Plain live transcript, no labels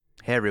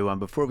Hey everyone,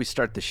 before we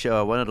start the show,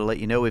 I wanted to let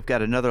you know we've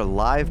got another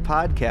live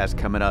podcast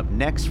coming up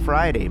next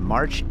Friday,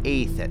 March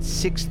 8th at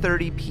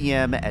 6:30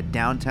 p.m. at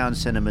Downtown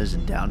Cinemas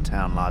in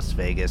downtown Las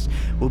Vegas.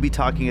 We'll be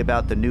talking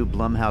about the new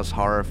Blumhouse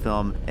horror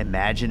film,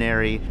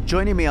 Imaginary.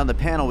 Joining me on the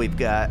panel, we've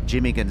got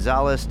Jimmy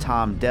Gonzalez,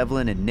 Tom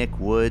Devlin, and Nick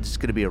Woods. It's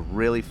going to be a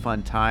really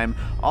fun time.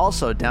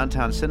 Also,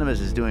 Downtown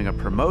Cinemas is doing a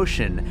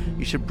promotion.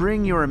 You should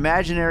bring your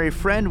imaginary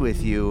friend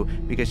with you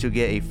because you'll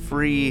get a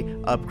free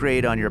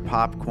upgrade on your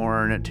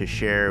popcorn to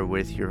share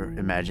with your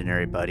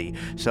imaginary buddy.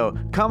 So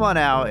come on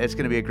out. It's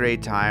going to be a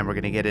great time. We're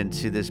going to get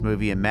into this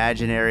movie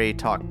Imaginary,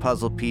 talk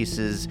puzzle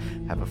pieces,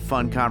 have a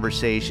fun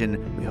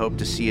conversation. We hope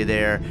to see you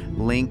there.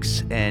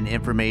 Links and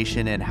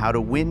information and how to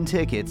win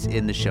tickets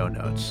in the show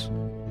notes.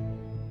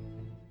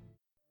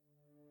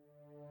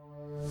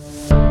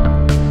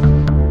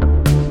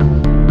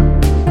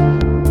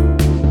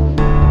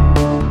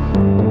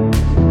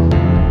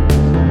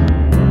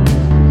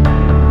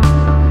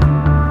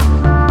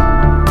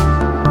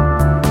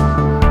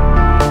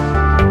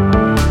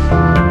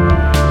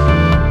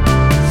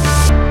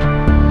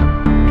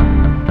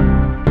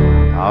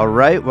 All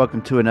right,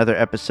 welcome to another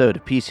episode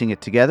of Piecing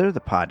It Together, the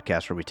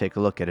podcast where we take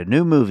a look at a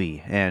new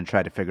movie and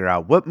try to figure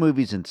out what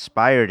movies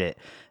inspired it.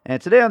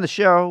 And today on the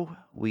show,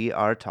 we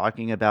are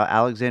talking about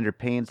Alexander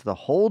Payne's The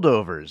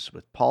Holdovers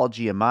with Paul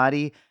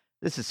Giamatti.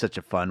 This is such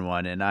a fun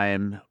one, and I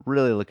am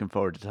really looking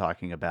forward to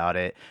talking about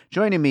it.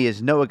 Joining me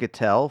is Noah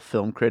Gittell,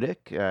 film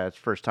critic. It's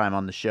first time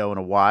on the show in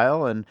a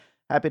while, and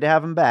happy to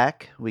have him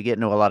back. We get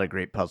into a lot of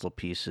great puzzle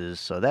pieces,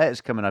 so that is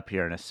coming up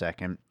here in a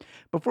second.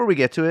 Before we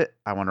get to it,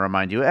 I want to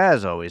remind you,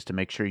 as always, to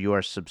make sure you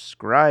are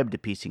subscribed to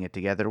Piecing It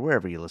Together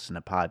wherever you listen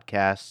to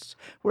podcasts.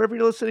 Wherever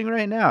you're listening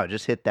right now,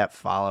 just hit that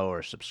follow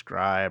or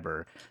subscribe,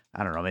 or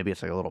I don't know, maybe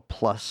it's like a little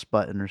plus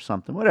button or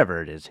something.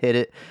 Whatever it is, hit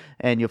it,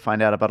 and you'll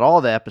find out about all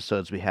the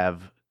episodes we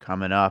have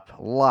coming up.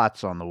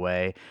 Lots on the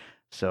way.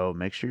 So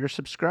make sure you're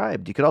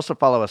subscribed. You can also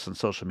follow us on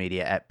social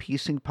media at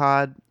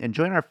PiecingPod and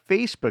join our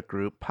Facebook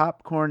group,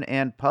 Popcorn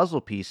and Puzzle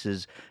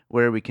Pieces,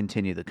 where we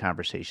continue the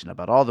conversation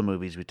about all the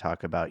movies we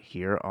talk about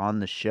here on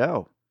the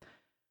show.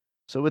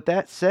 So with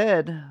that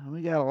said,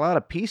 we got a lot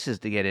of pieces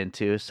to get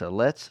into, so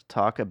let's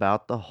talk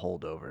about The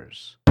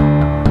Holdovers.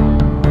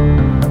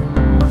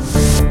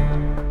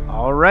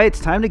 All right, it's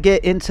time to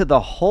get into The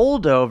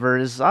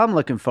Holdovers. I'm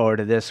looking forward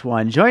to this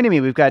one. Joining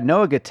me, we've got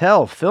Noah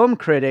Gittell, film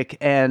critic,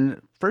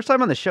 and first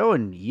time on the show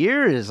in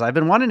years. I've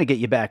been wanting to get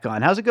you back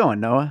on. How's it going,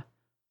 Noah?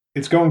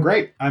 It's going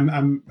great.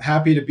 I'm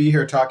happy to be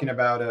here talking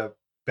about a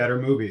better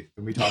movie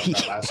than we talked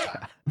about last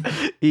time.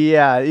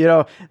 Yeah,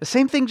 the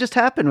same thing just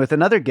happened with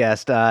another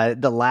guest.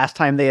 The last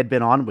time they had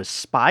been on was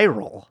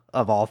Spiral,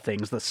 of all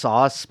things, the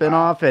Saw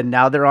spinoff, and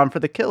now they're on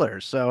for The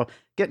Killers. So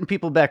getting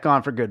people back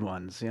on for good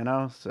ones,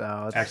 so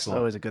it's Excellent.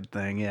 Always a good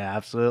thing. Yeah,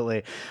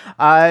 absolutely.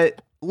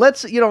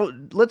 Let's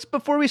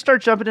before we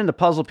start jumping into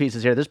puzzle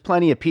pieces here, there's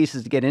plenty of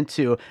pieces to get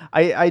into.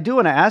 I do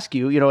want to ask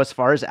you, as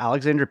far as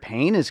Alexander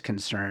Payne is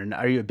concerned,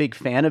 are you a big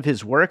fan of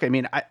his work? I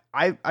mean,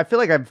 I feel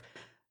like I've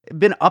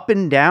been up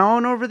and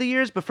down over the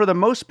years, but for the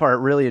most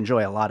part, really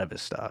enjoy a lot of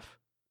his stuff.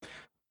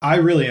 I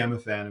really am a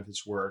fan of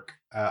his work.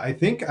 I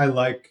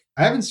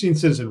haven't seen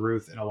Citizen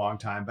Ruth in a long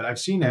time, but I've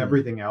seen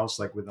everything else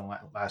like within the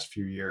last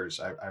few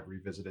years. I've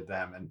revisited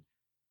them, and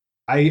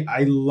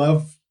I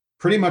love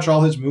pretty much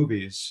all his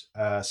movies.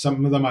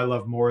 Some of them I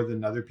love more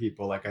than other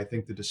people. Like I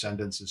think The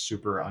Descendants is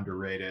super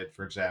underrated,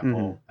 for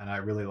example, and I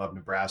really love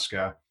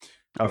Nebraska.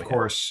 Of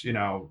course,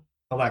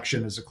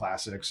 Election is a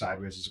classic.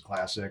 Sideways is a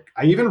classic.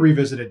 I even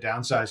revisited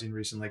Downsizing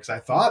recently because I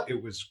thought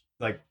it was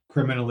like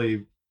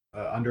criminally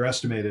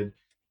underestimated.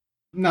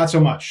 Not so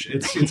much.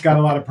 It's got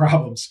a lot of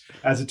problems.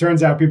 As it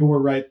turns out, people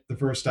were right the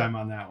first time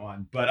on that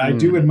one. But I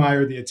do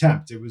admire the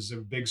attempt. It was a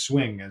big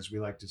swing, as we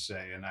like to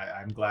say, and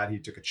I'm glad he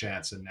took a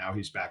chance. And now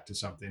he's back to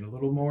something a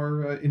little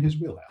more in his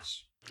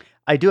wheelhouse.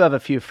 I do have a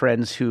few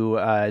friends who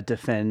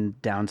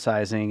defend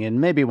Downsizing, and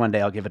maybe one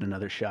day I'll give it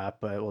another shot,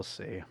 but we'll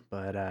see.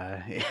 But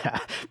yeah,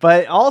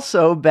 but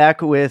also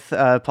back with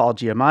Paul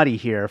Giamatti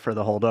here for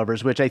The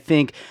Holdovers, which I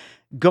think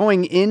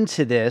going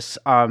into this,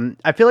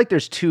 I feel like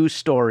there's two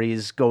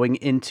stories going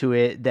into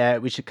it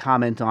that we should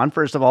comment on.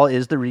 First of all,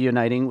 is the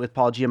reuniting with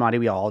Paul Giamatti.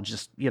 We all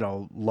just,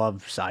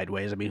 love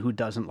Sideways. I mean, who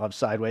doesn't love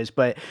Sideways?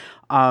 But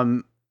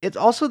it's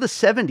also the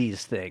 70s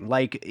thing,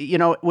 like,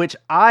 which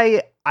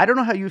I don't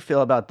know how you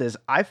feel about this.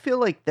 I feel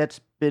like that's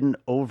been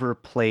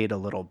overplayed a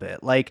little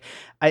bit. Like,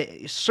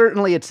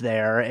 certainly it's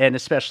there, and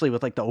especially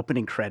with like the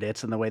opening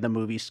credits and the way the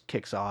movie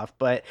kicks off.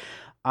 But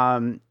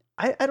I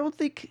don't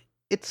think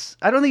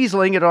he's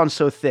laying it on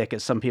so thick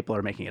as some people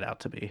are making it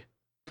out to be.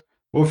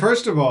 Well,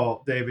 first of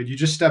all, David, you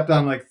just stepped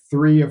on like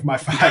 3 of my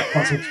 5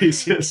 puzzle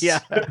pieces. Yeah.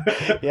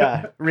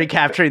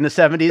 Recapturing the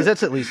 70s.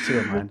 That's at least 2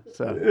 of mine.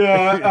 So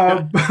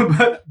yeah,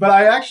 but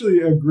I actually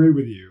agree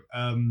with you.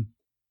 I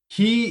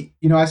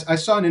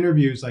saw in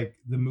interviews like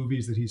the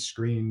movies that he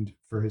screened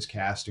for his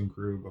cast and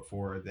crew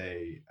before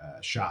they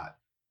shot,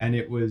 and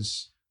it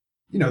was,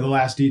 The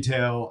Last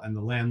Detail and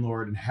The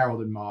Landlord and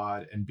Harold and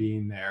Maude and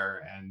Being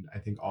There, and I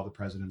think All the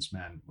President's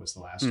Men was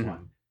the last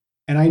one.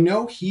 And I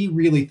know he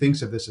really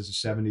thinks of this as a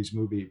 70s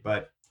movie,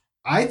 but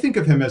I think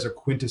of him as a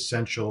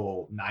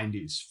quintessential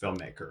 90s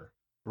filmmaker,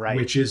 Right.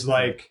 which is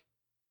Right. like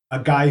a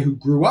guy who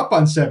grew up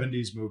on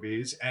 70s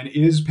movies and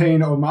is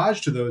paying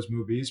homage to those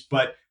movies,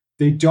 but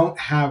they don't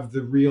have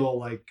the real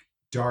like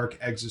dark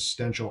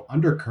existential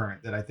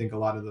undercurrent that I think a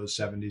lot of those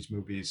 70s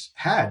movies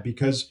had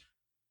because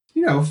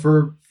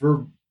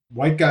for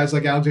white guys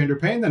like Alexander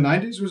Payne, the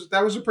 90s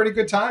was a pretty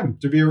good time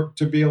to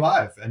be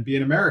alive and be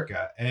in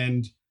America.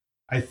 And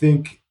I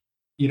think,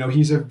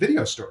 he's a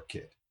video store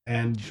kid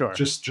and Sure.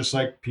 just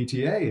like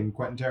PTA and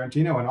Quentin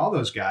Tarantino and all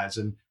those guys.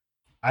 And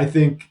I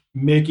think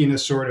making a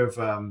sort of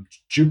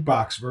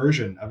jukebox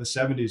version of a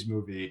 70s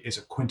movie is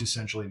a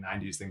quintessentially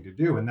 90s thing to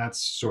do. And that's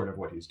sort of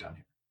what he's done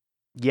here.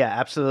 Yeah,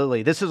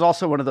 absolutely. This is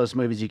also one of those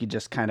movies you could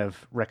just kind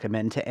of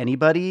recommend to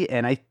anybody.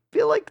 And I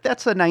feel like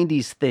that's a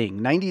 90s thing.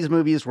 90s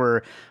movies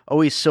were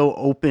always so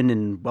open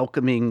and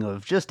welcoming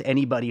of just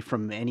anybody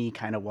from any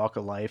kind of walk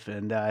of life.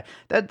 And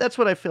that's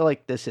what I feel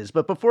like this is.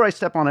 But before I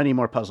step on any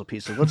more puzzle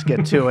pieces, let's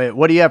get to it.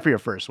 What do you have for your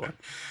first one?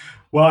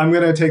 Well, I'm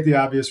going to take the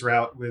obvious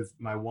route with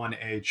my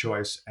 1A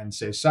choice and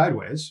say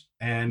Sideways.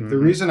 And the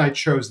Hmm. reason I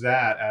chose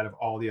that out of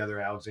all the other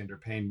Alexander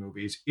Payne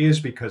movies is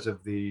because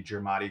of the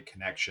Giamatti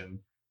connection.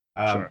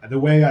 Sure. The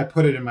way I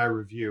put it in my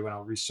review, and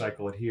I'll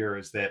recycle it here,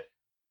 is that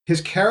his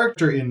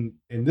character in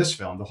this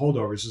film, The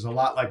Holdovers, is a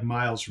lot like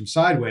Miles from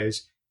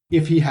Sideways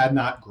if he had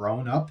not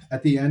grown up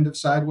at the end of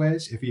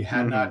Sideways, if he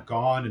had Hmm. not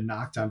gone and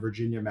knocked on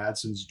Virginia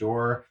Madsen's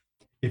door,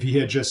 if he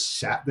had just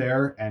sat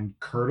there and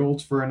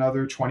curdled for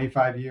another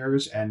 25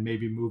 years and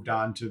maybe moved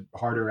on to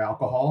harder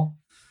alcohol,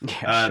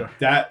 Yeah, sure.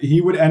 that he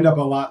would end up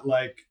a lot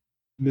like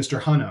Mr.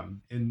 Hunnam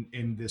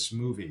in this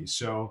movie.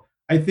 So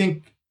I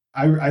think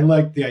I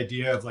like the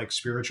idea of like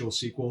spiritual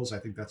sequels. I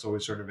think that's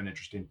always sort of an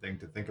interesting thing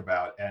to think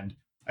about. And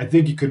I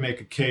think you could make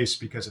a case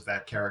because of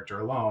that character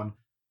alone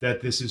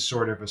that this is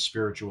sort of a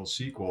spiritual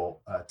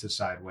sequel to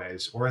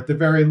Sideways, or at the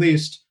very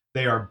least,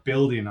 they are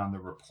building on the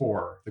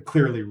rapport, the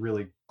clearly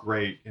really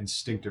great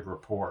instinctive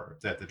rapport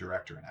that the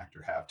director and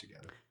actor have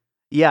together.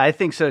 Yeah, I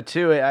think so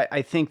too.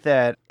 I think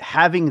that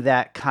having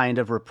that kind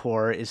of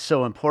rapport is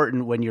so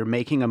important when you're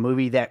making a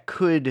movie that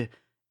could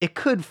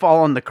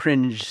fall on the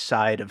cringe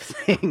side of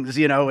things,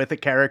 with a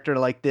character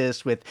like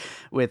this, with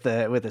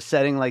a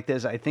setting like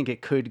this. I think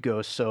it could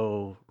go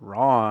so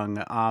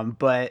wrong.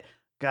 But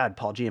God,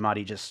 Paul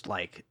Giamatti just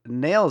like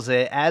nails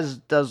it, as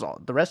does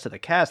the rest of the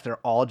cast. They're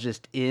all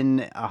just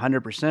in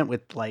 100%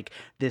 with like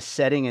this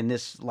setting and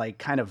this like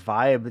kind of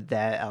vibe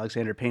that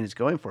Alexander Payne is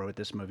going for with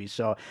this movie.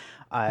 So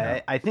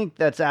Yeah. I think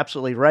that's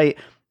absolutely right.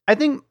 I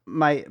think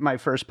my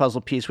first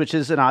puzzle piece, which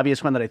is an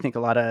obvious one that I think a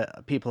lot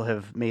of people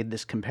have made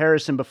this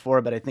comparison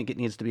before, but I think it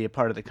needs to be a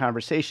part of the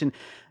conversation,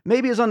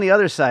 maybe is on the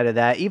other side of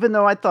that, even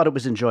though I thought it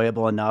was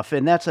enjoyable enough,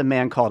 and that's A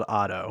Man Called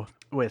Otto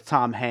with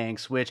Tom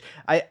Hanks, which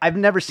I've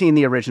never seen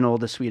the original,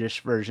 the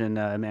Swedish version,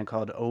 A Man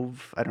Called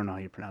Ove. I don't know how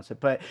you pronounce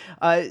it, but,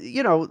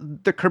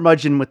 the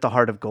curmudgeon with the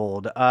heart of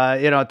gold.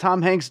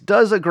 Tom Hanks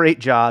does a great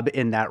job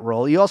in that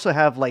role. You also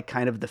have, like,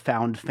 kind of the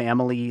found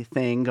family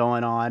thing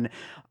going on.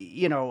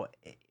 You know,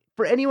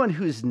 for anyone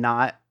who's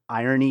not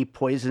irony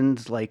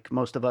poisoned like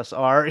most of us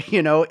are,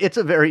 it's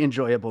a very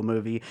enjoyable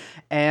movie.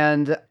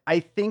 And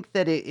I think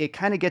that it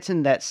kind of gets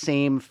in that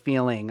same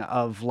feeling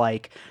of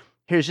like,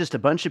 here's just a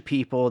bunch of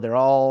people. They're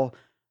all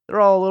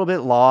a little bit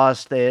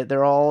lost. They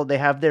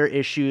have their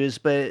issues,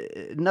 but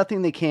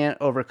nothing they can't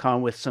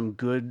overcome with some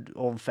good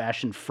old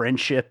fashioned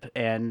friendship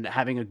and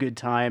having a good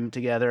time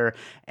together.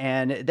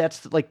 And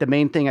that's like the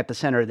main thing at the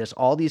center of this.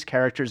 All these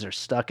characters are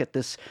stuck at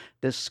this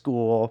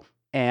school,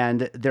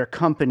 and their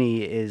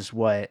company is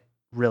what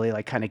really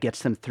like kind of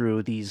gets them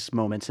through these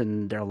moments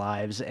in their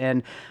lives.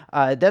 And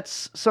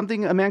that's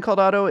something A Man Called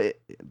Otto,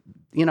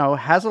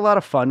 has a lot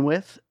of fun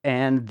with,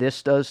 and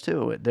this does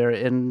too. They're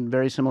in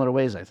very similar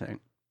ways, I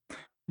think.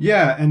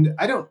 Yeah, and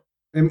I don't.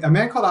 A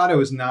Man Called Otto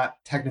is not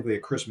technically a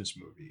Christmas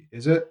movie,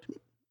 is it?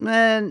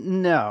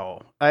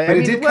 No, I But it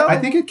mean, did. I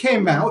well, think it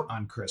came mm, out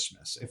on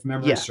Christmas, if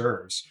memory yeah,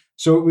 serves.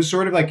 So it was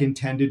sort of like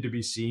intended to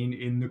be seen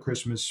in the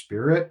Christmas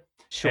spirit.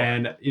 sure.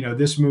 And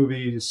this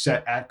movie is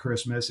set at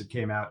Christmas. It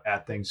came out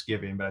at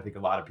Thanksgiving, but I think a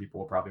lot of people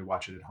will probably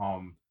watch it at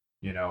home,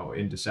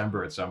 in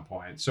December at some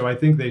point. So I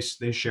think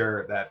they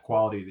share that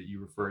quality that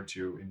you referred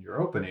to in your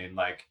opening.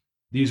 Like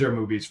these are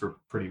movies for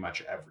pretty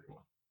much everyone.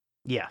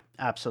 Yeah,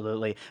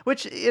 absolutely.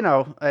 Which,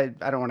 I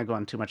don't want to go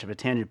on too much of a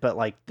tangent, but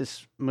like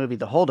this movie,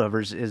 The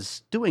Holdovers,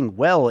 is doing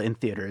well in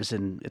theaters,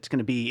 and it's going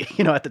to be,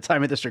 at the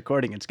time of this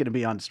recording, it's going to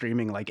be on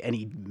streaming like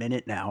any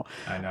minute now.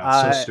 I know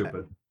it's so Uh,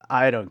 stupid.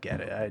 I don't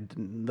get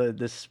it.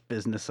 This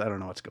business, I don't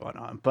know what's going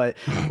on. But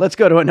let's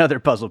go to another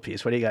puzzle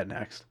piece. What do you got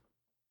next?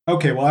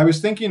 Okay, well, I was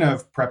thinking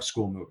of prep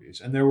school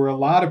movies, and there were a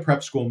lot of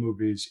prep school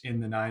movies in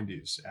the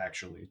 90s,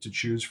 actually, to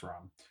choose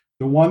from.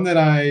 The one that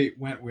I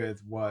went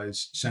with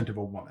was Scent of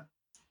a Woman.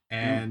 Mm,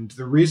 And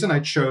the reason I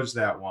chose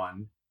that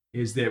one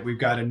is that we've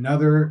got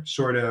another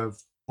sort of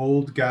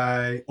old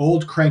guy,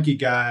 old cranky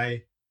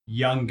guy,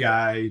 young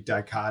guy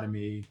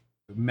dichotomy,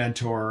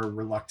 mentor,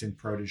 reluctant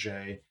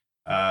protege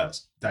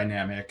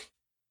dynamic.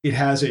 it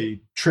has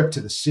a trip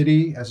to the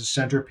city as a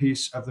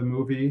centerpiece of the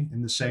movie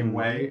in the same Hmm.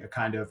 way, a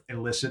kind of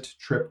illicit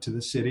trip to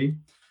the city.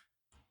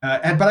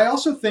 But I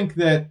also think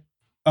that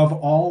of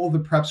all the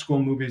prep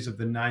school movies of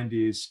the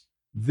 '90s,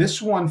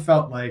 this one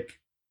felt like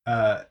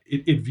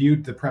it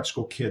viewed the prep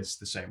school kids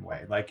the same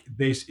way. Like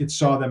it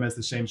saw them as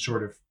the same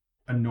sort of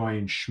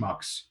annoying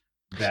schmucks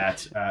Yeah.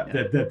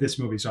 that this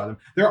movie saw them.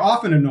 They're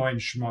often annoying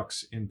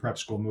schmucks in prep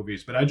school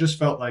movies, but I just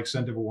felt like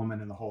Scent of a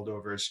Woman and The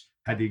Holdovers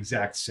had the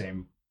exact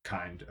same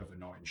kind of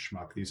annoying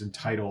schmuck. These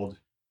entitled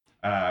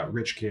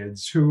rich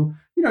kids who,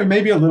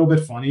 maybe a little bit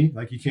funny.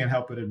 Like you can't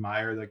help but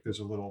admire. Like there's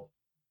a little,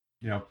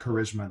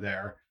 charisma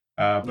there.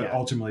 But Yeah.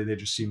 ultimately, they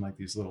just seem like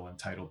these little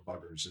entitled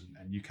buggers,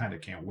 and you kind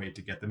of can't wait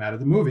to get them out of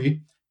the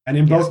movie. And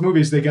in Yeah. both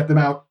movies, they get them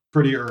out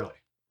pretty early.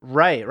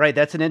 Right, right.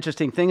 That's an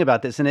interesting thing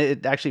about this, and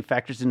it actually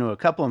factors into a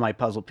couple of my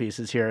puzzle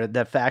pieces here.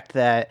 The fact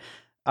that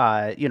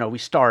we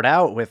start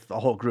out with a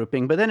whole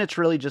grouping, but then it's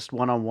really just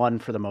one on one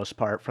for the most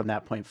part from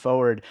that point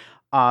forward.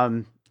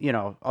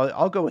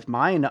 I'll go with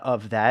mine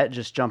of that.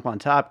 Just jump on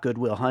top. Good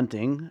Will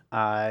Hunting.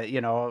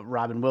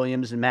 Robin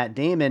Williams and Matt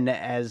Damon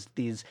as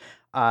these.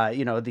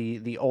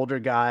 The older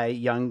guy,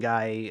 young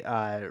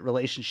guy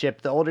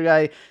relationship. The older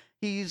guy,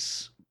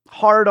 he's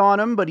hard on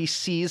him, but he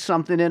sees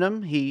something in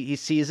him. He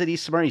sees that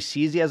he's smart. He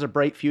sees he has a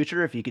bright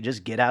future if he could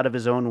just get out of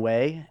his own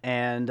way,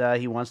 and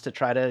he wants to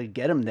try to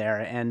get him there.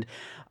 And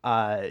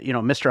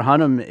Mr.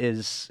 Hunnam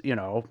is,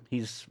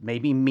 he's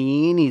maybe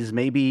mean, he's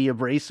maybe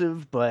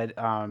abrasive, but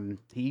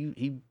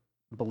he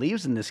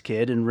believes in this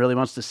kid and really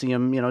wants to see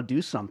him,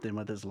 do something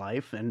with his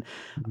life. And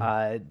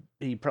uh,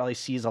 he probably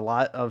sees a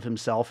lot of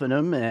himself in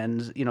him, and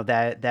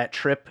that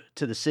trip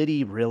to the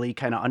city really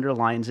kind of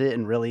underlines it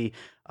and really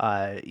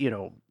uh, you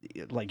know,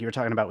 like you were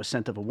talking about with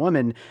Scent of a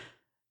Woman,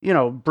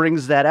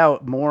 brings that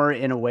out more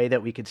in a way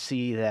that we could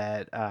see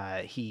that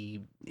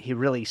he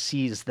really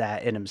sees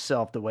that in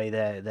himself the way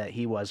that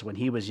he was when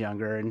he was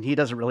younger, and he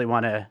doesn't really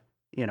want to,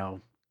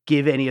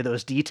 give any of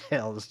those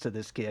details to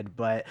this kid,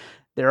 but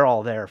they're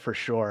all there for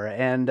sure.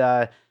 And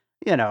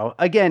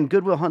again,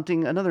 Good Will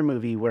Hunting, another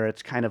movie where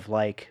it's kind of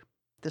like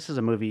this is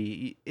a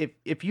movie.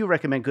 If you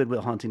recommend Good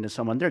Will Hunting to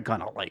someone, they're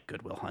gonna like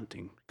Good Will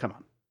Hunting. Come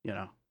on, you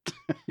know.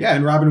 Yeah,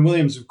 and Robin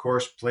Williams, of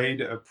course,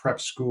 played a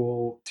prep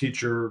school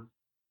teacher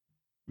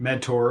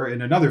mentor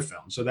in another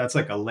film, so that's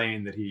like a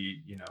lane that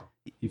he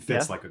Yeah.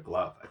 fits like a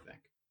glove, I think.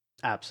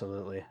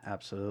 Absolutely,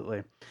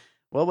 absolutely.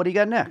 Well, what do you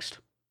got next?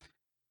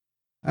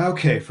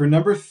 Okay, for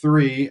number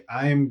three,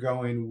 I am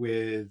going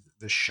with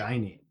The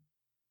Shining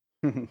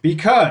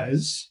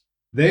because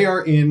they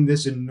are in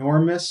this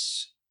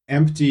enormous,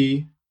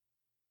 empty,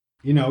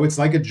 it's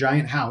like a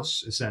giant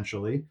house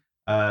essentially,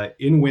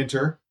 in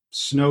winter,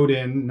 snowed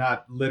in,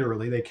 not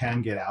literally, they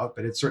can get out,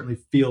 but it certainly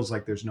feels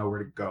like there's nowhere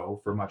to go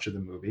for much of the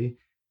movie.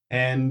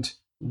 And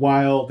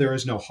while there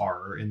is no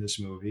horror in this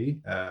movie,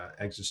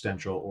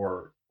 existential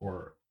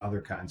or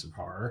other kinds of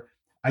horror,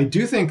 I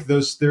do think there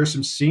are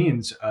some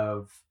scenes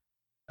of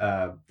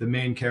the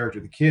main character,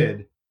 the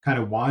kid, kind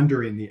of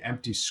wandering the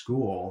empty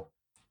school,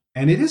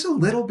 and it is a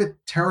little bit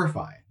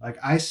terrifying. Like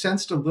I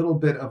sensed a little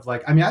bit of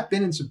like, I mean, I've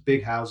been in some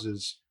big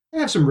houses. I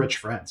have some rich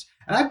friends,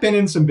 and I've been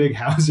in some big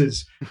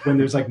houses when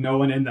there's like no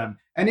one in them,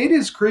 and it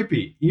is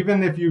creepy.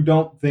 Even if you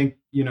don't think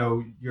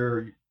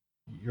you're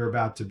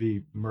about to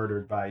be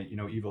murdered by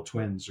evil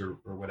twins or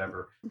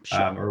whatever, Sure.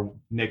 or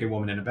naked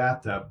woman in a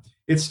bathtub,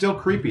 it's still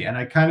creepy. And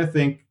I kind of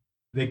think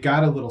they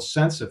got a little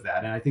sense of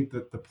that, and I think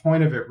that the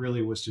point of it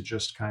really was to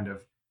just kind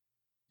of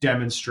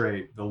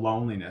demonstrate the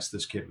loneliness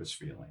this kid was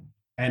feeling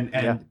and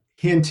Yeah.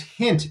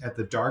 hint at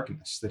the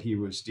darkness that he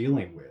was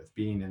dealing with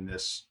being in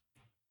this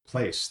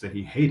place that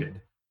he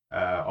hated,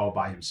 all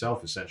by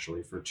himself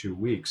essentially for 2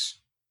 weeks.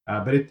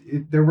 But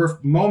there were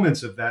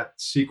moments of that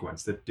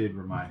sequence that did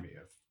remind me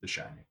of The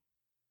Shining.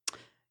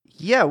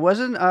 Yeah,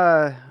 wasn't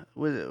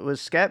was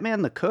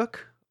Scatman the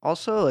cook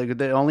also like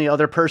the only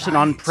other person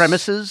on Right.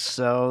 premises?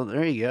 So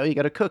there you go. You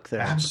got a cook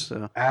there.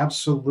 So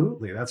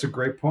Absolutely. That's a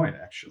great point,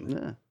 actually.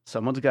 yeah,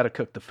 someone's got to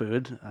cook the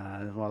food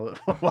while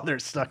while they're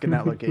stuck in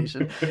that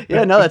location.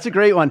 Yeah, no, that's a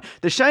great one.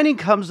 The Shining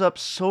comes up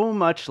so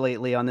much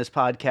lately on this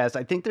podcast.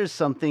 I think there's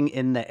something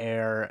in the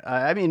air.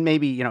 I mean,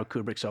 maybe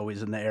Kubrick's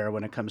always in the air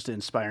when it comes to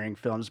inspiring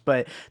films,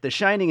 but The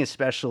Shining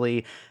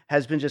especially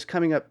has been just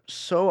coming up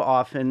so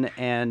often,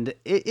 and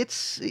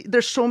it's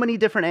there's so many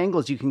different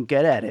angles you can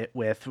get at it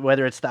with,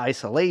 whether it's the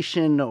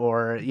isolation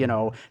or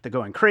the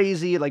going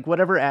crazy, like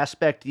whatever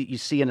aspect you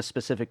see in a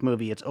specific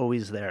movie, it's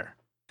always there.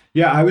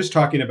 Yeah, I was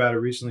talking about it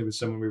recently with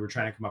someone. We were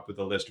trying to come up with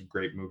a list of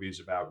great movies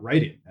about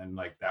writing, and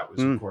like that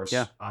was, of Yeah. course,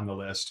 on the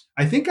list.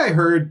 I think I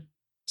heard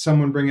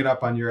someone bring it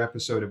up on your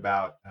episode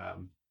about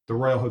the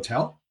Royal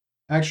Hotel,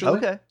 actually,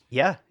 Okay.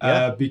 Yeah.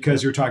 Yeah.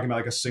 because you're talking about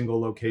like a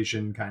single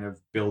location kind of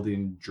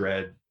building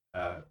dread,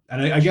 and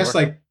I guess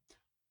Sure. like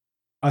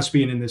us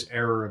being in this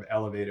era of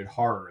elevated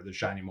horror, The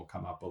Shining will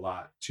come up a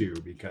lot too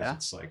because Yeah.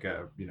 it's like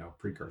a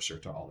precursor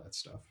to all that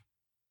stuff.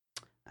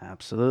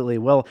 Absolutely.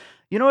 Well,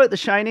 you know what? The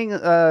Shining,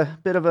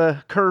 bit of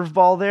a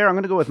curveball there. I'm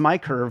going to go with my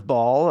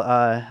curveball.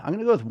 I'm going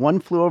to go with One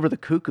Flew Over the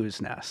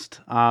Cuckoo's Nest.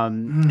 You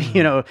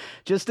Mm. know,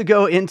 just to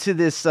go into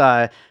this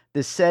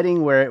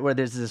setting where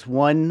there's this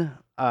one,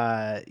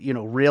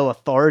 real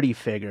authority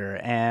figure,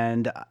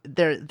 and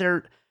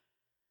they're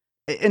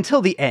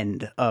until the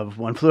end of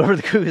One Flew Over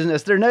the Cuckoo's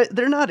Nest, they're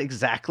not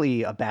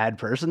exactly a bad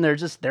person.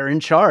 They're in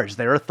charge.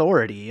 They're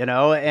authority, and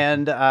all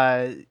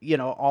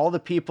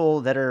the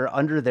people that are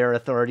under their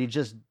authority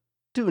just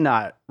do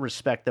not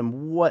respect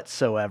them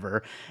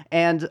whatsoever.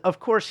 And of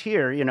course,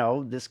 here,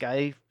 this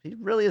guy, he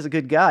really is a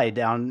good guy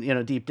down,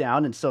 deep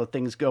down, and so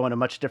things go in a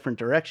much different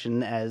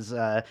direction as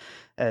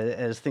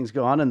things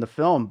go on in the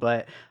film.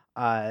 But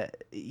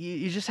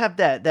you just have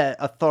that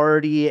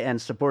authority and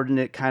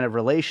subordinate kind of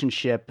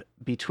relationship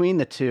between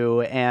the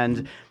two,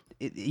 and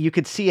you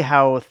could see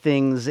how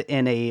things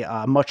in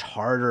a much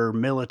harder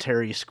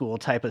military school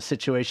type of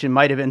situation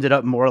might have ended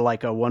up more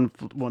like a one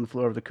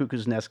floor of the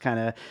cuckoo's nest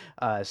kind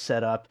of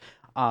setup.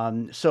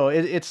 So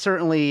it's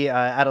certainly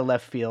out of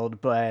left field,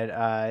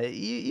 but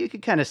you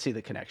could kind of see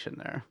the connection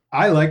there.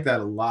 I like that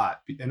a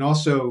lot. And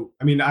also,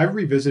 I mean, I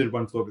revisited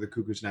One Flew Over the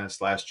Cuckoo's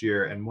Nest last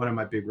year, and one of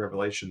my big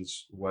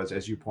revelations was,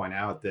 as you point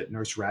out, that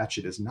Nurse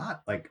Ratched is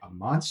not like a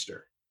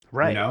monster. You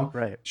Right, know,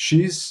 right.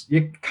 she's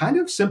kind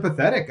of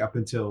sympathetic up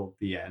until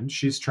the end.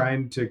 She's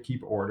trying to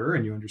keep order,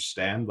 and you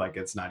understand like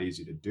it's not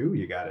easy to do.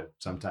 You got to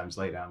sometimes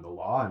lay down the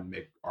law and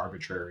make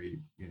arbitrary,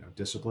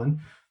 discipline.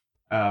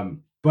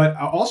 But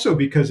also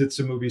because it's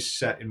a movie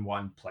set in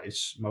one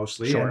place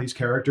mostly, and Sure. these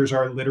characters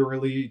are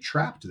literally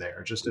trapped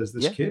there, just as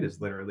this Yeah. kid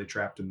is literally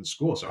trapped in the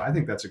school. So I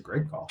think that's a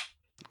great call.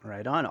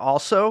 Right on.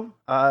 Also,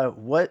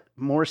 what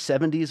more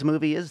 70s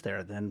movie is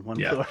there than One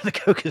Yeah, Flew Over the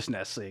Cuckoo's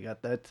Nest? So you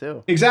got that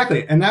too.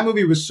 exactly. And that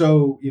movie was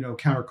so,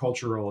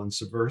 countercultural and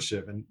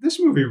subversive. And this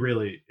movie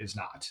really is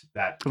not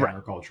that Right.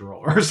 countercultural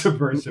or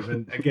subversive.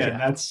 And again, Yeah.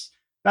 that's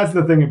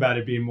the thing about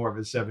it being more of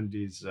a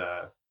 70s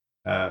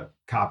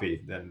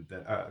copy than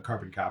a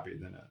carbon copy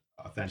than an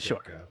authentic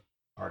Sure.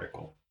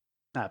 article.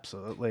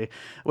 Absolutely.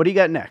 What do you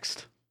got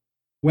next?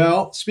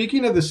 Well,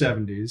 speaking of the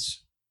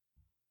 70s,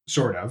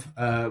 sort of,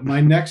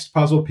 my next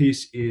puzzle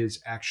piece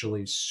is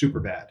actually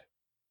Superbad.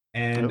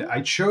 And Oh.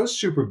 I chose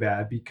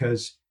Superbad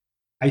because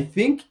I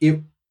think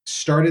it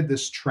started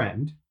this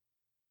trend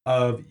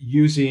of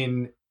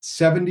using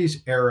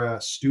 70s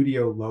era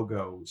studio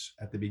logos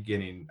at the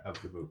beginning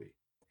of the movie.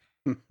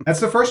 That's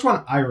the first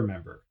one I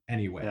remember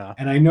anyway. Yeah.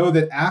 And I know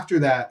that after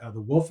that,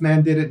 the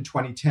Wolfman did it in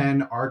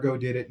 2010, Argo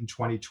did it in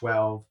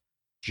 2012,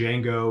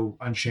 Django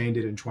Unchained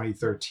did it in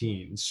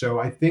 2013. So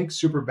I think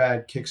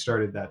Superbad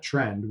kickstarted that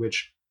trend,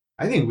 which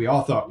I think we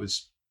all thought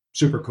was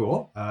super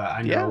cool.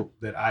 I Yeah. know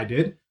that I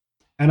did.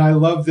 And I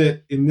love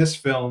that in this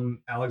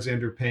film,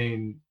 Alexander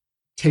Payne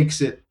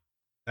takes it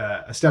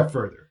a step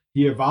further.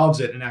 He evolves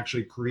it and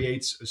actually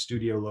creates a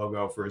studio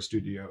logo for a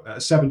studio, a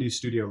 70s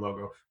studio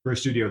logo for a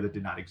studio that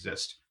did not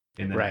exist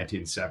in the Right.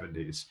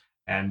 1970s.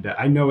 And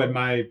I know at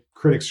my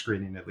critic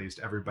screening, at least,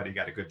 everybody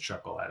got a good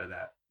chuckle out of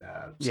that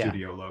Yeah.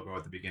 studio logo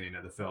at the beginning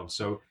of the film.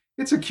 So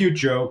it's a cute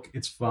joke,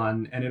 it's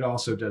fun, and it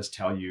also does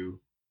tell you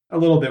a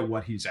little bit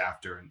what he's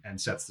after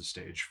and sets the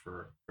stage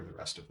for the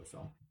rest of the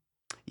film.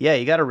 Yeah,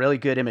 you got a really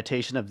good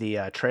imitation of the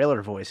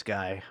trailer voice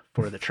guy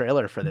for the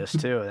trailer for this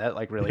too. That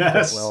like really fit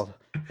Yes, well.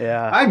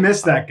 Yeah. I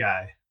miss that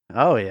guy.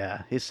 Oh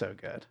yeah, he's so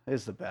good.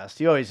 He's the best.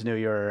 You always knew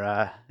you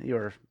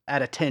were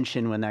at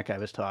attention when that guy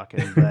was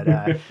talking.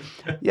 But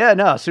yeah,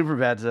 no,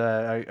 Superbad's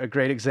a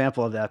great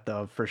example of that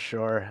though, for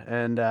sure.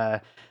 And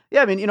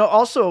yeah, I mean,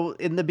 also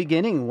in the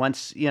beginning,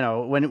 once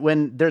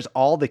when there's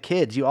all the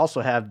kids, you also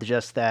have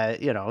just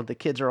that the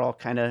kids are all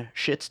kind of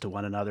shits to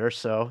one another,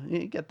 so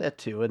you get that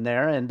too in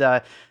there.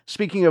 And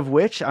speaking of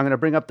which, I'm going to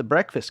bring up the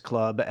Breakfast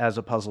Club as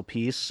a puzzle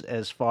piece,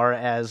 as far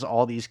as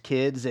all these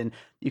kids, and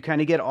you kind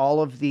of get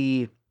all of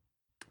the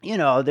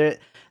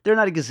they're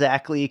not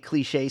exactly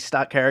cliche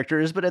stock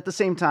characters, but at the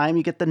same time,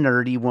 you get the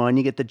nerdy one,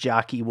 you get the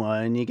jockey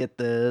one, you get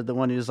the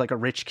one who's like a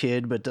rich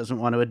kid but doesn't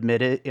want to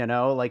admit it.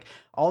 Like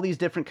all these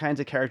different kinds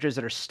of characters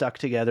that are stuck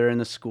together in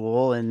the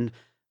school, and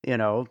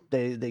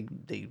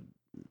they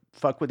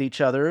fuck with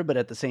each other, but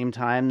at the same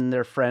time,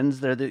 they're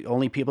friends. They're the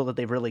only people that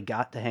they've really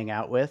got to hang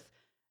out with.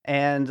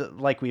 And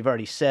like we've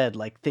already said,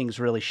 like things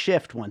really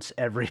shift once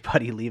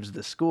everybody leaves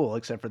the school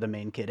except for the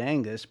main kid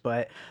Angus.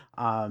 But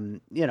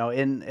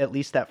in at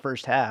least that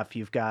first half,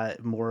 you've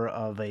got more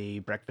of a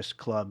Breakfast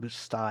Club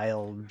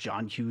style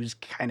John Hughes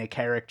kind of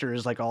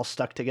characters, like all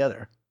stuck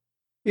together.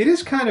 It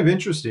is kind of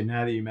interesting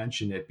now that you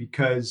mention it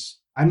because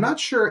I'm not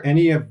sure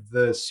any of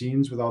the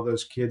scenes with all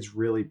those kids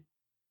really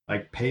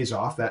like pays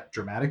off that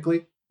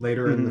dramatically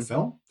later in the Hmm.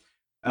 film.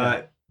 Yeah.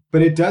 Uh,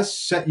 but it does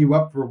set you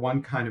up for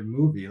one kind of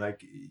movie.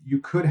 Like you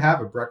could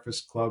have a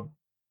Breakfast Club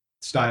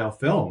style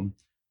film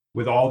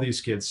with all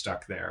these kids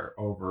stuck there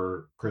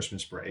over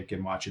Christmas break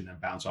and watching them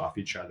bounce off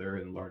each other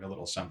and learn a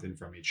little something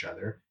from each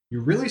other.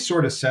 You really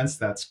sort of sense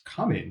that's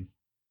coming.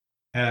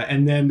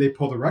 And then they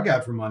pull the rug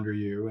out from under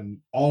you, and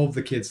all of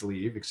the kids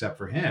leave except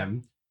for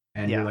him.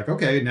 And you're Yeah. like,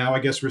 okay, now I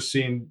guess we're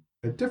seeing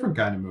a different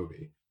kind of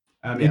movie.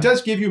 It Yeah,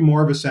 does give you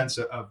more of a sense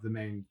of the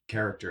main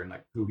character and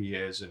like who he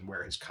is and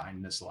where his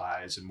kindness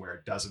lies and where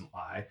it doesn't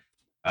lie.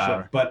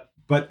 sure.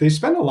 But they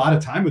spend a lot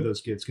of time with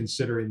those kids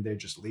considering they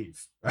just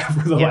leave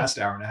for the Yeah. last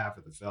hour and a half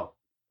of the film.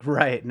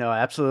 Right. No,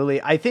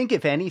 absolutely. I think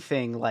if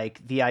anything,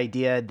 like the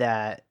idea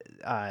that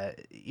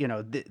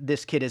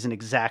this kid isn't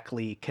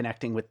exactly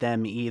connecting with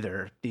them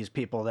either, these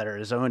people that are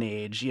his own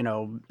age,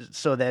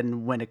 so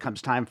then when it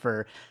comes time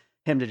for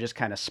him to just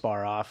kind of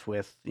spar off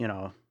with,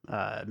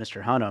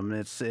 Mr.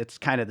 Hunnam, it's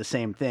kind of the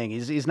same thing.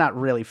 He's not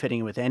really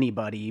fitting with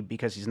anybody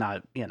because he's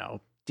not,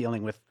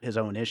 dealing with his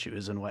own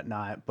issues and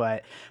whatnot.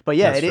 But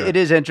yeah, That's it fair.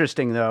 is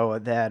interesting though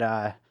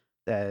that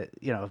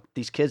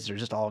these kids are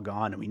just all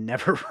gone and we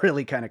never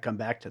really kind of come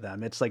back to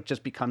them. It's like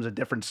just becomes a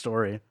different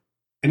story.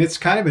 And it's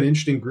kind of an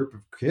interesting group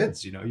of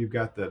kids. You've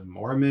got the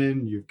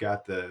Mormon, you've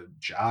got the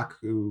jock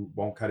who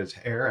won't cut his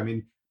hair.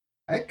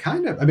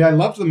 I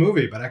loved the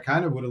movie, but I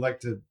kind of would have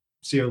liked to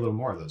see a little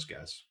more of those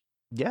guys.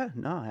 Yeah,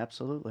 no,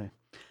 absolutely.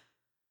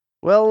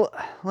 Well,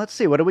 let's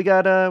see. What do we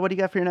got? What do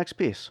you got for your next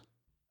piece?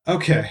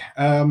 Okay,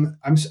 I'm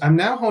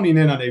now honing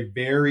in on a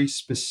very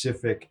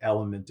specific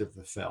element of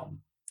the film,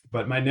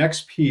 but my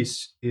next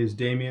piece is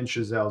Damien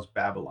Chazelle's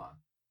Babylon,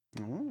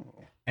 Oh.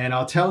 and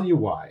I'll tell you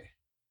why.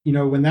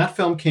 When that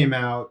film came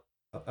out,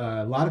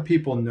 a lot of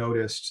people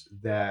noticed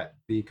that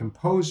the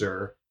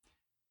composer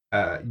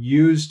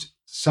used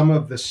some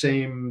of the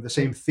same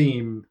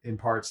theme in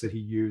parts that he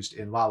used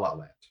in La La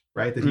Land,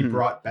 right? That he Hmm.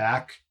 brought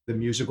back the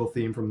musical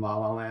theme from La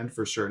La Land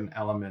for certain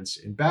elements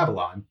in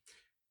Babylon.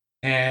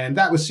 And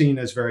that was seen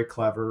as very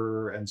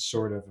clever and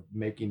sort of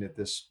making it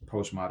this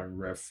postmodern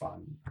riff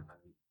on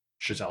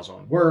Chazelle's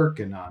own work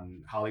and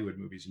on Hollywood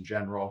movies in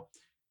general.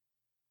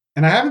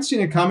 And I haven't seen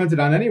it commented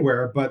on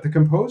anywhere, but the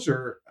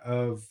composer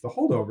of The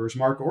Holdovers,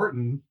 Mark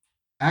Orton,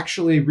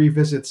 actually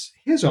revisits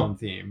his own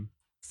theme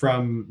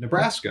from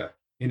Nebraska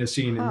in a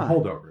scene in The Huh.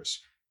 Holdovers.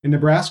 In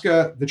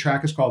Nebraska, the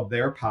track is called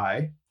Their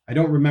Pie. I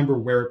don't remember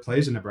where it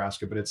plays in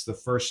Nebraska, but it's the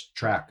first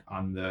track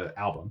on the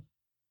album.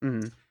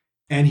 Hmm.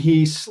 And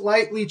he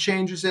slightly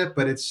changes it,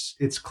 but it's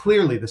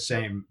clearly the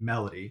same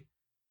melody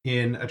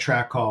in a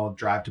track called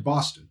Drive to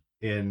Boston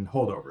in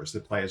Holdovers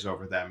that plays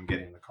over them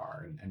getting in the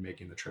car and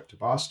making the trip to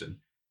Boston.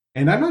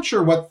 And I'm not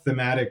sure what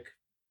thematic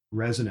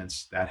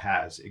resonance that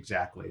has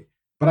exactly,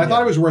 but I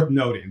thought it Yeah. was worth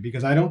noting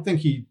because I don't think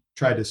he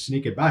tried to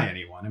sneak it by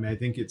anyone. I mean, I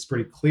think it's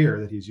pretty clear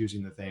that he's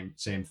using the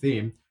same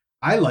theme.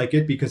 I like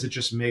it because it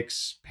just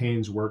makes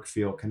Payne's work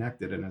feel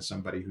connected. And as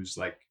somebody who's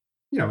like,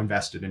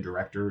 invested in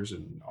directors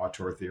and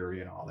auteur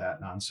theory and all that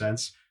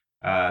nonsense,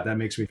 that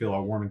makes me feel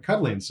all warm and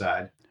cuddly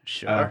inside.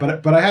 Sure.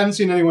 But I hadn't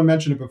seen anyone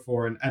mention it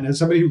before, and as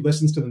somebody who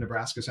listens to the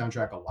Nebraska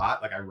soundtrack a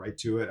lot, like I write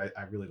to it,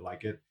 I really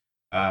like it.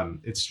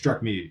 It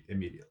struck me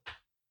immediately.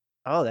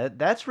 Oh,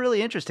 that's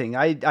really interesting.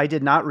 I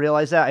did not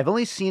realize that. I've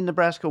only seen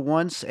Nebraska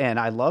once, and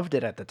I loved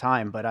it at the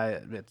time.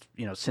 But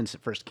since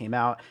it first came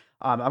out,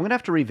 I'm gonna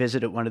have to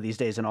revisit it one of these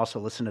days and also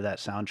listen to that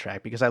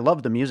soundtrack because I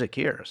love the music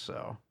here.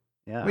 So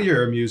Well, yeah.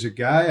 you're a music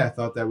guy. I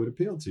thought that would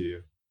appeal to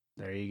you.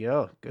 There you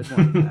go. Good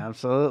one.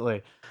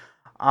 Absolutely.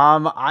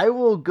 I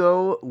will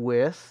go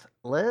with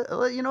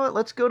you know what?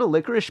 Let's go to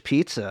Licorice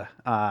Pizza.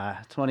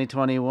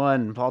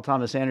 2021. Paul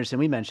Thomas Anderson.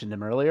 We mentioned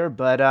him earlier,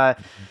 but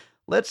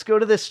let's go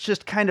to this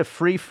just kind of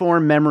free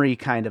form memory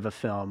kind of a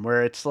film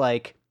where it's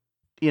like,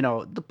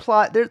 the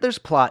plot. There's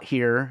plot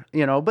here,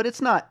 but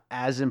it's not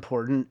as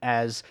important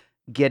as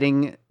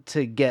getting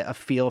to get a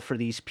feel for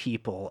these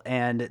people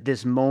and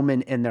this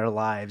moment in their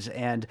lives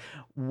and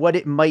what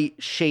it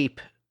might shape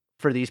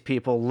for these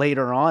people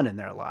later on in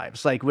their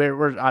lives. Like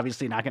we're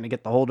obviously not going to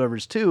get the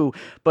holdovers too,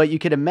 but you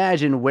could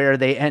imagine where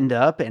they end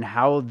up and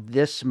how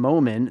this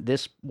moment,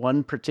 this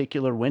one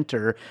particular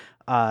winter,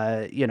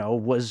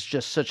 was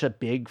just such a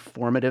big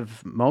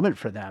formative moment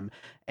for them.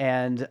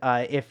 And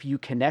if you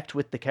connect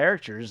with the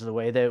characters the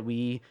way that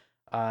we,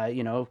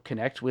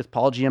 connect with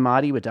Paul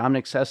Giamatti, with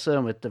Dominic Sessa,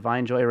 and with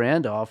Divine Joy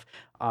Randolph,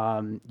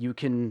 you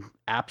can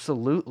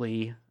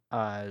absolutely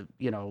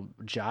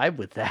jive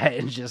with that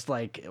and just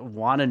like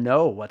want to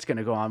know what's going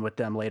to go on with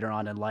them later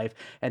on in life.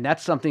 And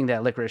that's something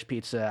that Licorice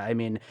Pizza, I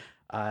mean,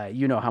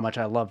 you know how much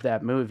I love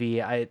that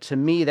movie. To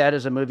me, that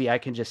is a movie I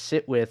can just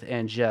sit with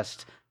and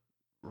just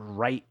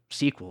write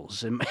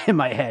sequels in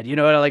my head.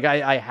 Like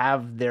I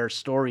have their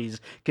stories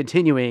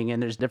continuing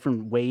and there's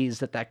different ways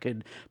that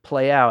could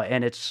play out.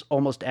 And it's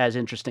almost as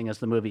interesting as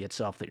the movie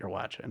itself that you're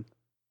watching.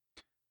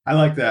 I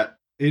like that.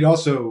 It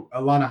also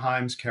Alana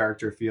Haim's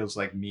character feels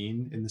like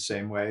mean in the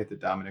same way that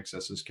Dominic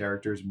Sessa's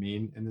character is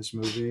mean in this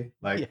movie.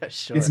 Like Yeah, it's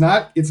sure.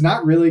 not it's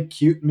not really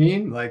cute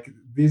mean. Like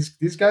these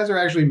guys are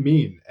actually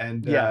mean,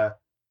 and Yeah.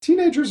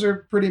 teenagers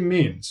are pretty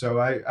mean. So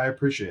I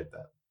appreciate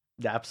that.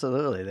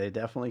 Absolutely, they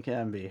definitely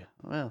can be.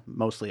 Well,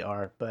 mostly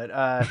are, but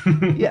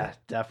yeah,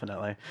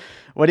 definitely.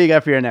 What do you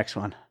got for your next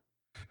one?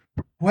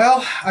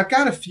 Well, I've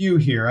got a few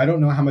here. I don't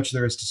know how much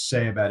there is to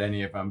say about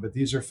any of them, but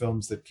these are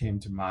films that came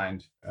to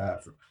mind.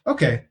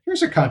 Okay,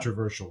 here's a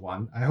controversial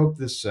one. I hope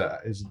this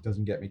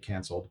doesn't get me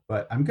canceled,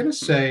 but I'm gonna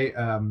say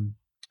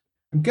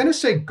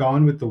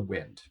Gone with the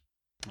Wind.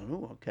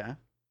 Oh, okay.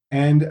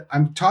 And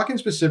I'm talking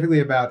specifically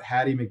about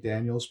Hattie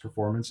McDaniel's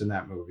performance in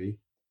that movie,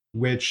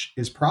 which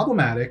is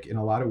problematic in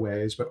a lot of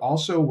ways, but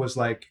also was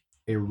like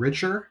a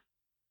richer,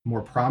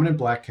 more prominent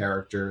black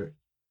character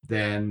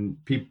than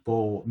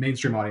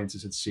mainstream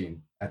audiences had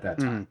seen at that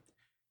time. Mm,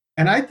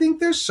 And I think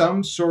there's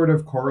some sort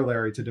of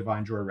corollary to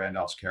Divine Joy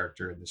Randolph's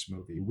character in this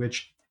movie,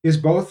 which is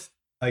both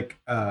like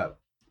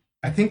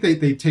I think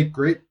they take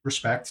great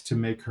respect to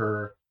make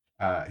her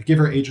give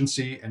her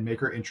agency and make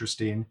her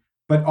interesting,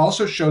 but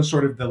also show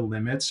sort of the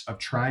limits of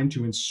trying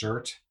to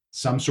insert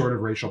some sort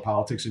of racial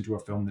politics into a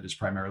film that is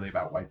primarily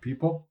about white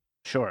people.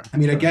 sure, I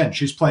mean, sure. again,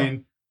 she's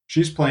playing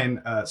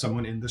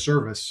someone in the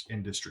service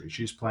industry.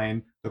 She's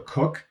playing the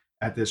cook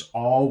at this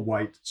all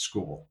white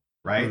school,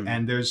 right? Mm,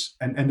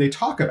 And and they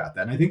talk about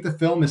that. And I think the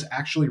film is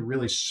actually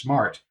really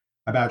smart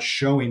about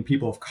showing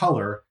people of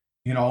color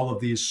in all of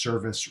these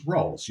service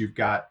roles. You've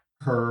got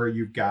her,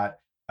 you've got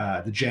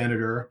the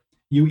janitor,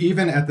 you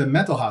even at the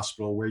mental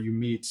hospital where you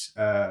meet,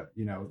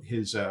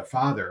 his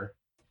father,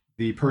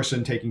 the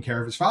person taking care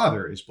of his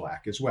father is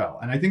black as well.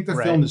 And I think the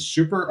right. film is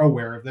super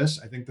aware of this.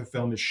 I think the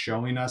film is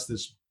showing us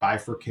this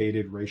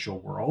bifurcated racial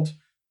world.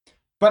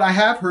 But I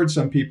have heard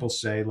some people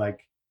say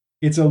like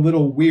it's a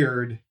little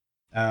weird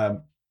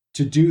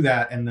to do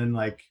that and then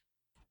like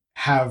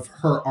have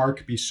her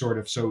arc be sort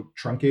of so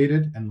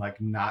truncated and like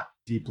not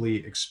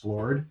deeply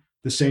explored.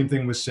 The same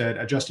thing was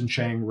said. Justin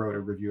Chang wrote a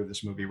review of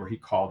this movie where he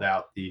called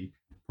out the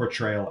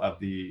portrayal of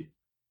the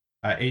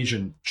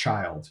Asian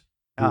child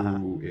Uh-huh.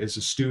 who is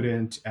a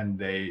student, and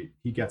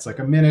he gets like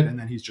a minute and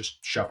then he's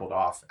just shuffled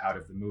off out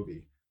of the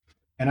movie.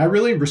 And I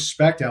really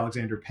respect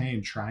Alexander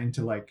Payne trying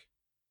to like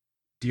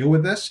deal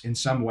with this in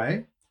some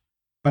way,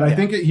 but I Yeah.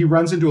 think he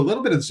runs into a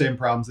little bit of the same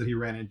problems that he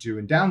ran into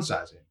in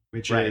Downsizing,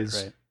 which Right,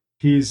 is right.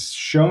 he's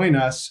showing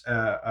us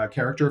a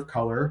character of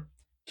color.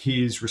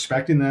 He's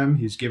respecting them.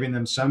 He's giving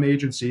them some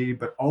agency,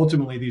 but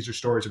ultimately these are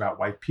stories about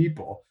white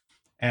people.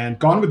 And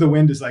Gone with the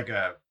Wind is like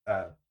a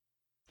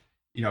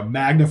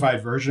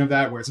magnified version of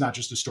that, where it's not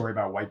just a story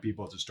about white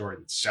people, it's a story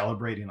that's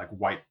celebrating like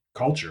white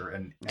culture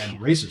and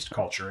racist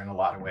culture in a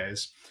lot of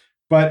ways.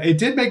 But it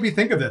did make me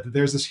think of that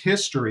there's this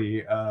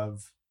history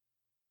of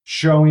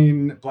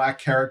showing black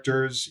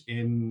characters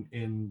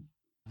in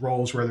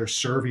roles where they're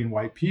serving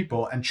white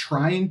people and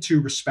trying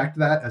to respect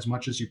that as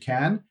much as you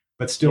can,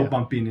 but still Yeah,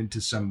 bumping into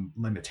some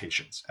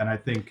limitations. And I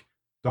think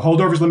the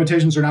Holdovers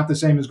limitations are not the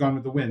same as Gone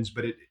with the Winds,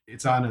 but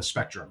it's on a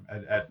spectrum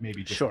at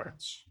maybe different sure.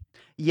 ones.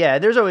 Yeah,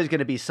 there's always going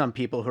to be some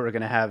people who are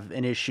going to have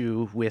an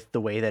issue with the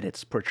way that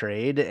it's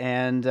portrayed,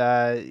 and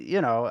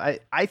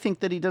I think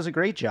that he does a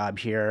great job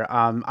here.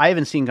 I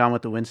haven't seen Gone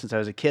with the Wind since I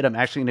was a kid. I'm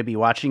actually going to be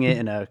watching it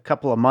in a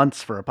couple of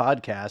months for a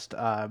podcast,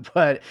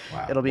 but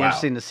Wow. it'll be Wow.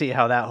 interesting to see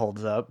how that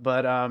holds up.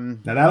 But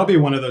Now that'll be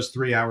one of those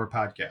 3-hour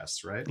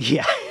podcasts, right?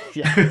 yeah,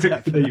 yeah, That you were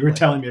definitely.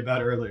 telling me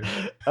about earlier.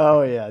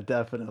 Oh yeah,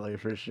 definitely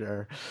for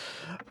sure.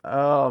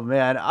 Oh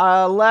man,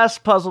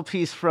 last puzzle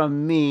piece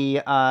from me.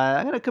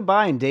 I'm gonna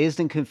combine Dazed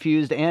and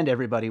Confused and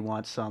Everybody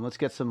Wants Some. Let's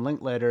get some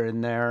Linklater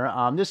in there.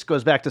 This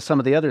goes back to some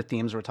of the other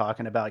themes we're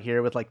talking about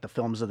here with like the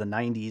films of the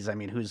 '90s. I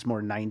mean, who's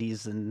more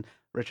 '90s than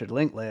Richard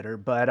Linklater?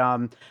 But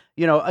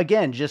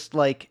again, just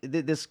like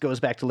this goes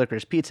back to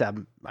Licorice Pizza.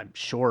 I'm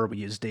sure we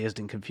used Dazed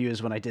and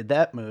Confused when I did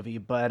that movie,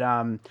 but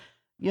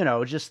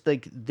just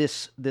like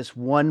this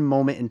one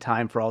moment in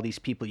time for all these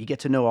people. You get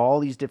to know all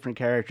these different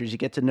characters. You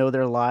get to know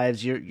their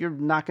lives. You're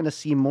not going to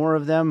see more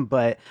of them,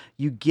 but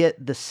you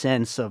get the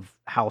sense of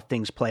how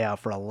things play out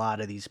for a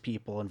lot of these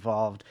people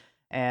involved.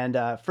 And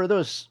for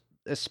those,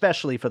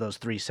 especially for those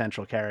three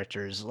central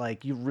characters,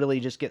 like you really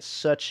just get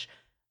such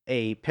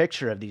a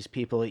picture of these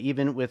people,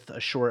 even with a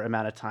short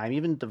amount of time.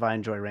 Even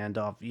Divine Joy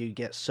Randolph, you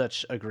get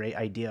such a great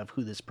idea of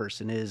who this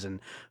person is and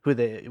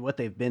what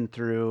they've been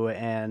through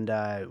and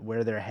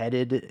where they're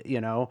headed.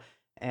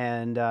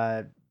 And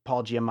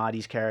Paul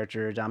Giamatti's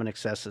character, Dominic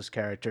Sessa's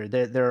character,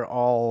 they're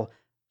all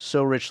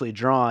so richly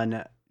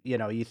drawn.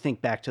 You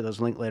think back to those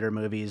Linklater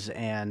movies,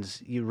 and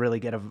you really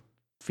get a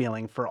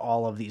feeling for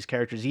all of these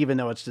characters, even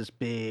though it's this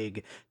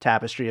big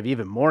tapestry of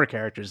even more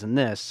characters than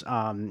this.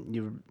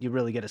 You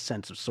really get a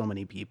sense of so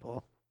many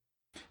people.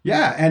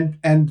 Yeah,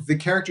 and the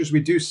characters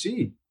we do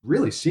see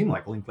really seem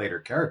like Linklater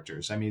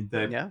characters. I mean,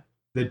 Yeah,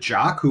 the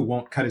jock who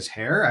won't cut his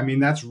hair, I mean,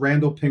 that's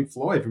Randall Pink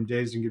Floyd from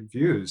Dazed and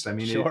Confused. I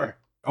mean, it sure.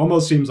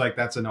 almost seems like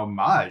that's an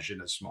homage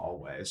in a small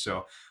way.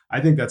 So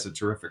I think that's a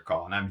terrific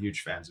call, and I'm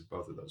huge fans of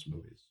both of those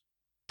movies.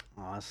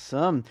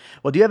 Awesome.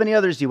 Well, do you have any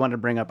others you want to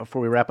bring up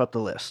before we wrap up the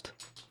list?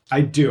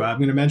 I do. I'm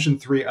going to mention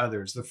three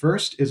others. The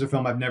first is a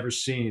film I've never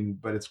seen,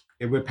 but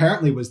it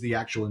apparently was the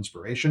actual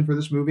inspiration for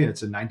this movie, and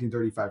it's a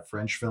 1935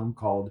 French film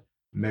called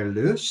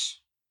Merlus.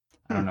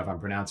 I Hmm. don't know if I'm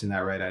pronouncing that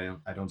right.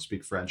 I don't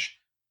speak French,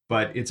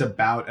 but it's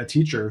about a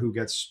teacher who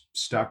gets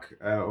stuck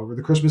over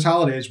the Christmas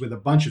holidays with a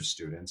bunch of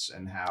students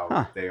and how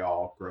Huh. they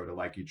all grow to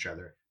like each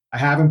other. I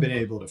haven't been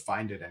able to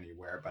find it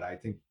anywhere, but I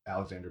think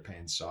Alexander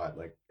Payne saw it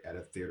like at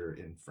a theater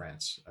in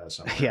France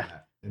somewhere, Yeah, and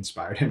that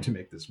inspired him to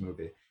make this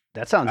movie.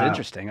 that sounds Uh,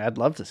 interesting. I'd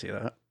love to see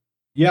that.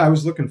 yeah, I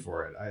was looking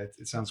for it.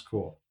 It sounds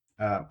cool.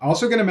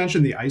 Also going to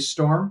mention the Ice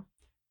Storm,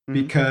 Mhm.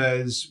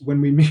 because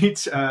when we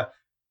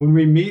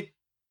meet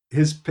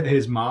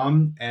his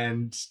mom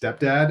and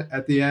stepdad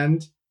at the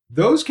end,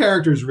 those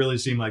characters really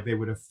seem like they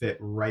would have fit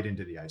right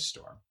into the ice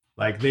storm.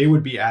 Like they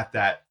would be at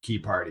that key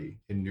party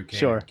in New Canaan,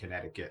 Sure.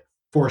 Connecticut,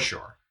 for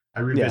sure. I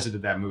Yeah.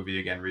 revisited that movie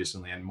again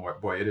recently, and more,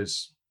 boy, it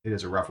is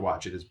a rough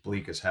watch. It is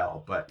bleak as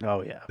hell, but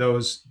Oh yeah.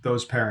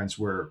 those parents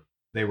were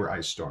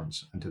ice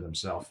storms unto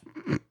themselves.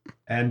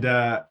 And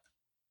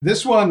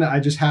this one I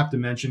just have to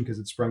mention because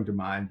it sprung to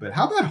mind. But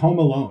how about Home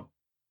Alone?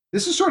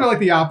 This is sort of like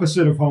the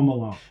opposite of Home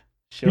Alone.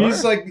 He's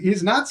Sure. like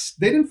he's not.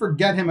 They didn't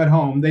forget him at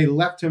home. They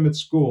left him at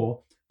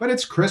school, but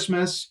it's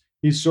Christmas.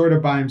 He's sort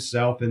of by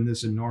himself in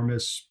this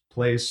enormous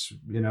place,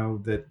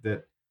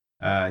 that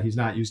he's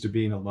not used to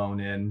being alone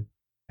in.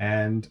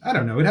 And I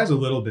don't know. It has a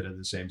little bit of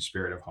the same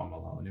spirit of Home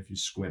Alone if you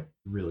squint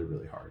really,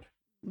 really hard.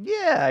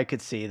 Yeah, I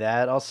could see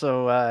that.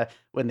 Also,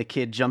 when the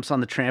kid jumps on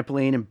the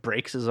trampoline and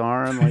breaks his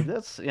arm, like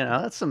that's some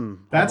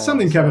Home That's Alone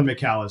something Kevin stuff.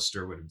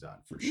 McAllister would have done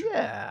for sure.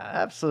 Yeah,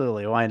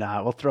 absolutely. Why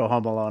not? We'll throw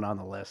Home Alone on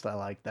the list. I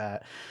like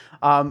that.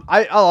 I'll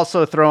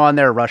also throw on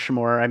there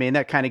Rushmore. I mean,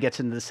 that kind of gets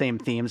into the same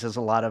themes as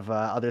a lot of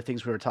other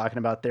things we were talking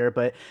about there,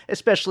 but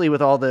especially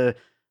with all the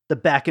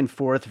back and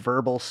forth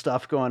verbal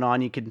stuff going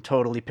on, you can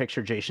totally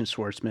picture Jason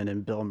Schwartzman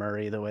and Bill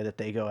Murray the way that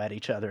they go at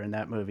each other in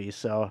that movie.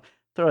 So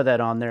throw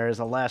that on there as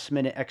a last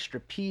minute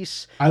extra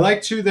piece. I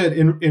like too that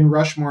in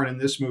Rushmore and in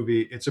this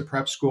movie, it's a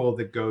prep school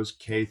that goes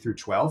K through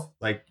 12.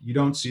 Like you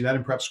don't see that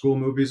in prep school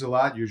movies a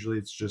lot. Usually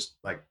it's just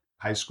like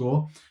high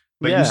school.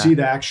 But you Yeah, see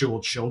the actual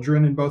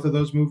children in both of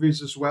those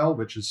movies as well,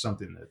 which is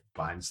something that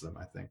binds them,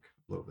 I think,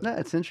 a little bit.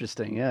 that's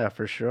interesting. Yeah,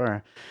 for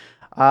sure.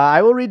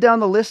 I will read down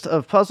the list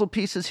of puzzle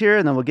pieces here,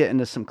 and then we'll get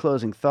into some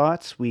closing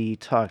thoughts. We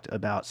talked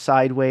about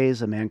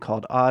Sideways, A Man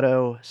Called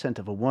Otto, Scent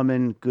of a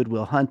Woman, Good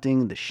Will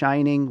Hunting, The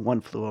Shining,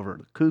 One Flew Over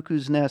the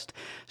Cuckoo's Nest,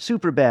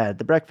 Superbad,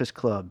 The Breakfast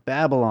Club,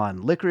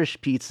 Babylon, Licorice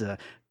Pizza,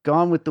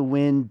 Gone with the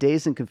Wind,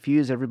 Dazed and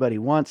Confused, Everybody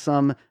Wants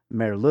Some,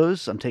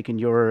 Merluz, I'm taking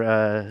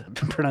your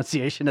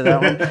pronunciation of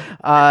that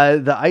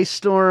one, The Ice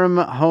Storm,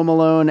 Home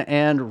Alone,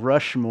 and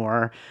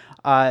Rushmore.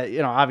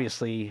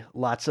 Obviously,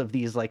 lots of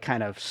these like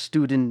kind of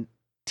student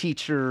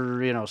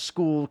teacher,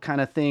 school kind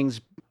of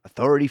things,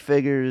 authority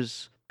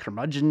figures,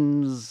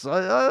 curmudgeons,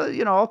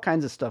 all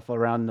kinds of stuff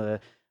around the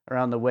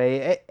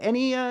way.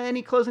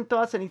 Any closing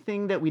thoughts?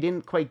 Anything that we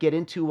didn't quite get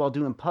into while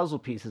doing puzzle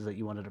pieces that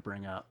you wanted to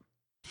bring up?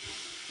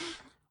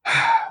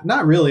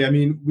 Not really. I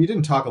mean, we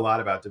didn't talk a lot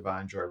about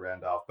Divine Joy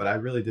Randolph, but I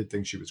really did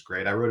think she was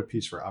great. I wrote a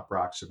piece for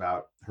Uprocks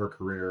about her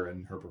career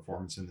and her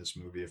performance in this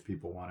movie. If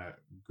people want to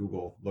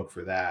Google look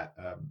for that,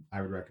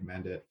 I would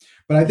recommend it.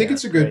 But I think Yeah,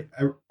 it's it's a good.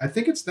 great. I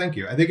think it's thank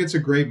you. I think it's a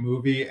great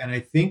movie, and I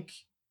think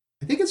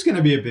it's going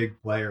to be a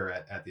big player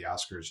at the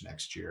Oscars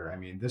next year. I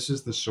mean, this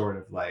is the sort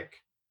of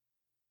like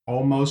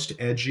almost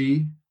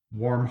edgy,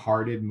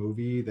 warm-hearted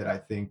movie that I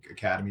think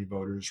Academy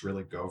voters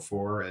really go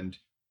for. And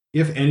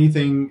if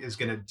anything is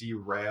going to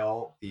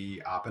derail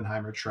the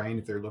Oppenheimer train,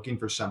 if they're looking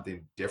for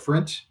something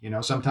different,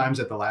 sometimes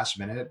at the last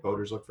minute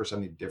voters look for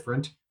something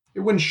different.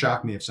 It wouldn't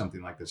shock me if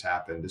something like this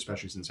happened,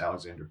 especially since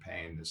Alexander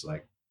Payne is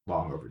like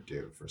long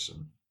overdue for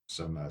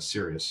some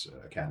serious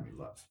Academy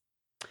love.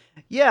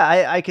 Yeah,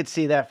 I could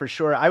see that for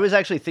sure. I was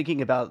actually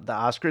thinking about the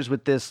Oscars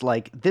with this.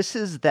 Like, this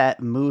is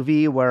that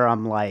movie where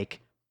I'm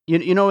like,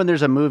 when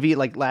there's a movie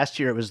like last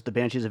year, it was The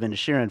Banshees of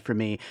Inisherin for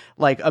me.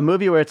 Like a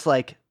movie where it's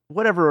like,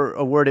 whatever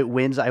award it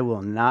wins, I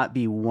will not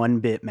be one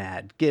bit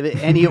mad. Give it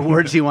any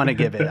awards you want to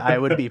give it. I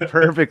would be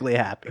perfectly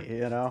happy.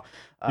 Yeah,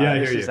 I hear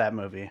This is you. that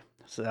movie.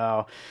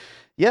 So,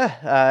 yeah,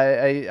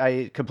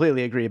 I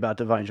completely agree about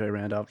Divine Joy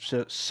Randolph.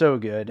 So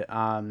good.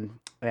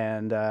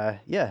 And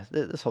yeah,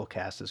 this whole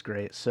cast is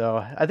great. So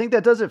I think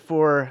that does it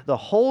for the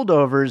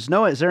Holdovers.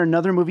 Noah, is there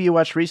another movie you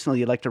watched recently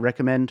you'd like to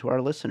recommend to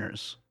our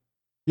listeners?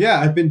 Yeah,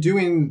 I've been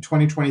doing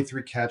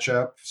 2023 catch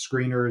up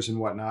screeners and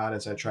whatnot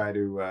as I try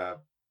to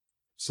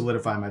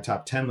solidify my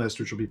top 10 list,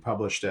 which will be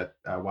published at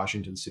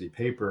Washington City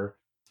Paper.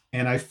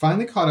 And I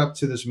finally caught up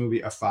to this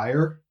movie, A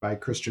Fire by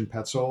Christian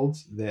Petzold,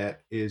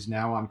 that is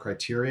now on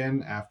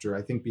Criterion after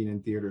I think being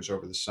in theaters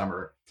over the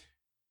summer.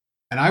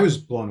 And I was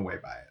blown away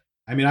by it.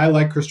 I mean, I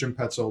like Christian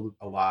Petzold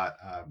a lot.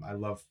 I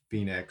love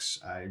Phoenix.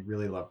 I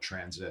really love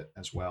Transit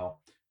as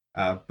well.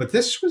 But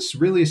this was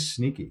really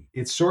sneaky.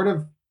 It sort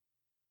of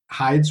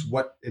hides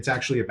what it's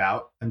actually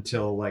about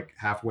until like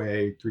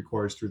halfway, three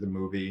quarters through the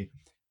movie.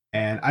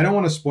 And I don't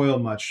want to spoil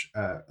much.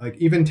 Like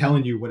even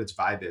telling you what its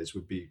vibe is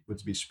would be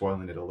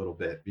spoiling it a little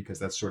bit because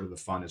that's sort of the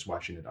fun is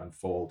watching it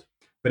unfold.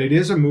 But it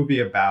is a movie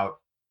about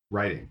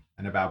writing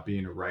and about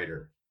being a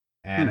writer.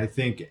 And Hmm. I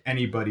think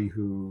anybody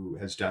who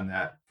has done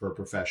that for a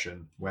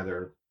profession,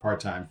 whether part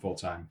time, full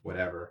time,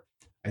 whatever,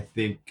 I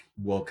think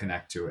will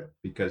connect to it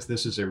because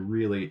this is a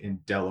really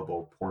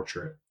indelible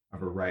portrait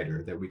of a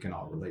writer that we can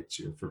all relate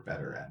to for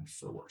better and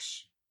for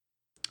worse.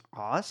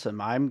 Awesome.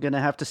 I'm going to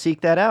have to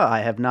seek that out. I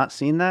have not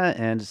seen that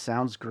and it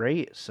sounds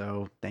great.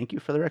 So thank you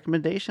for the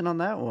recommendation on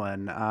that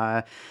one.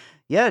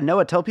 Yeah,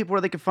 Noah, tell people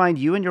where they can find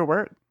you and your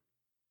work.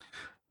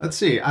 Let's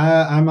see.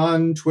 I'm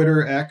on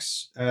Twitter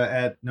X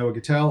at Noah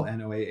Gittell,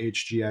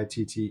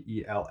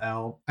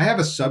 Noahgittell. I have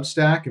a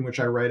Substack in which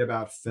I write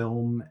about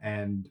film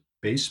and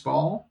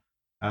baseball.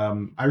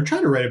 I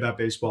try to write about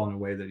baseball in a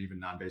way that even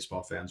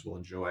non-baseball fans will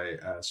enjoy.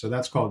 So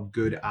that's called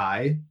Good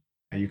Eye,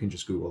 and you can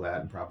just Google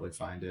that and probably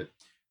find it.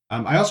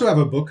 I also have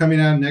a book coming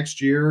out next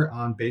year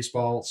on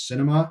baseball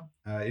cinema.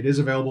 It is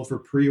available for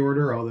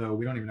pre-order, although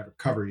we don't even have a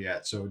cover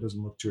yet, so it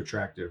doesn't look too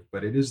attractive.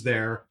 But it is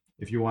there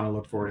if you want to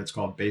look for it. It's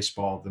called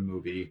Baseball the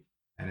Movie,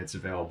 and it's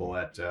available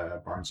at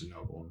Barnes and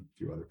Noble and a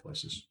few other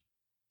places.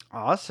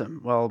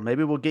 Awesome. Well,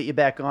 maybe we'll get you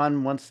back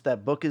on once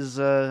that book is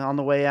on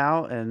the way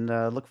out, and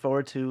look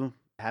forward to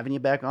having you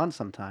back on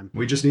sometime.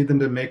 We just need them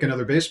to make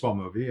another baseball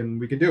movie,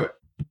 and we can do it.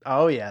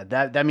 Oh yeah,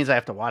 that means I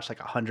have to watch like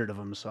 100 of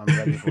them, so I'm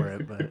ready for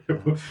it. But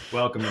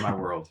welcome to my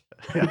world.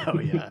 Oh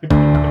yeah.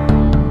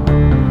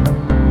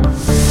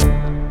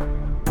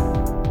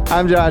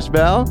 I'm Josh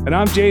Bell. And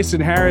I'm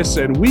Jason Harris,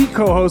 and we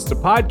co-host a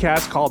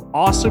podcast called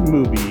Awesome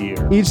Movie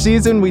Year. Each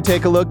season, we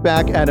take a look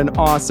back at an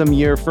awesome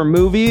year for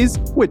movies,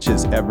 which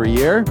is every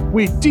year.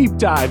 We deep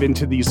dive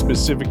into these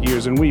specific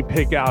years, and we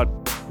pick out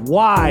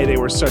why they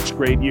were such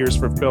great years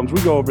for films.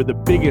 We go over the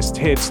biggest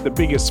hits, the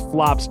biggest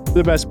flops,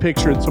 the best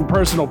pictures, some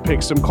personal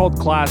picks, some cult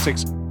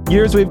classics.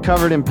 Years we've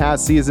covered in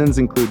past seasons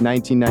include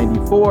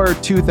 1994,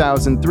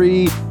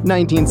 2003,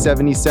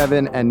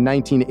 1977, and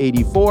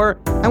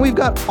 1984, and we've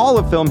got all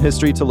of film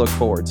history to look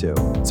forward to.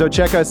 So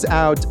check us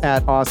out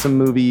at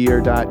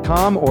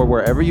awesomemovieyear.com or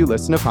wherever you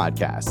listen to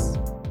podcasts.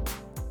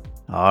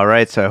 All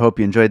right, so I hope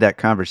you enjoyed that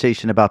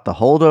conversation about the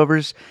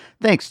Holdovers.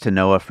 Thanks to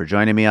Noah for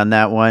joining me on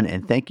that one,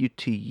 and thank you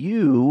to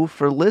you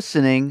for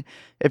listening.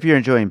 If you're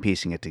enjoying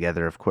piecing it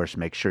together, of course,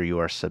 make sure you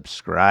are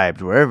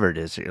subscribed wherever it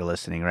is that you're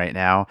listening right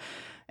now.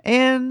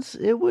 And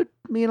it would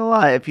mean a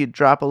lot if you'd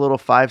drop a little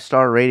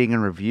 5-star rating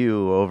and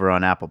review over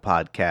on Apple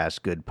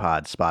Podcasts, Good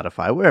Pod,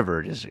 Spotify,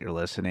 wherever it is that you're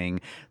listening.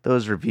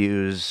 Those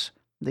reviews,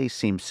 they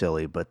seem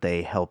silly, but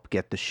they help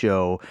get the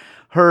show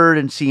heard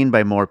and seen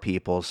by more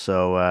people.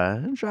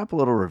 So drop a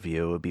little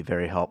review. It would be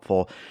very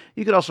helpful.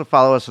 You could also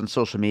follow us on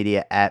social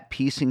media at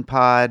Piecing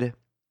Pod.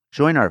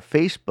 Join our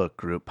Facebook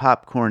group,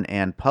 Popcorn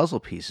and Puzzle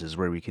Pieces,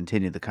 where we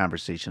continue the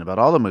conversation about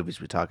all the movies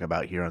we talk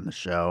about here on the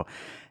show.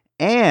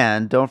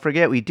 And don't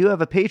forget, we do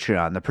have a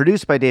Patreon, the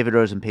Produced by David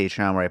Rosen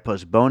Patreon, where I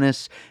post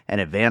bonus and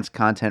advanced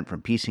content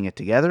from Piecing It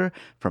Together,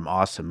 from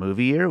Awesome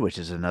Movie Year, which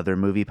is another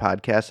movie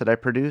podcast that I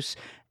produce,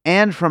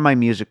 and from my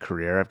music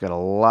career. I've got a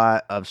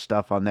lot of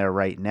stuff on there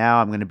right now.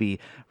 I'm going to be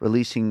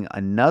releasing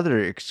another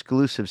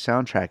exclusive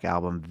soundtrack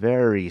album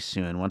very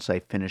soon. Once I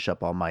finish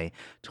up all my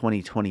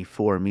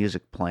 2024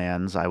 music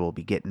plans, I will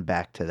be getting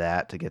back to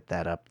that to get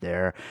that up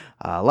there.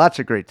 Lots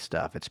of great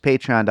stuff. It's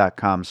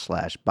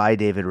patreon.com/by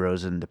David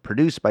Rosen, the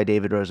Produced by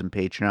David Rosen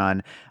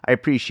Patreon. I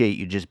appreciate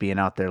you just being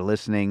out there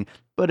listening,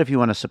 but if you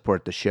want to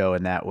support the show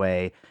in that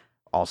way,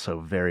 also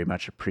very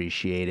much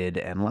appreciated,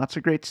 and lots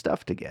of great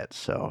stuff to get,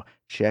 so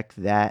check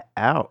that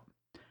out.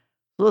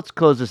 So let's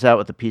close this out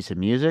with a piece of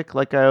music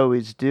like I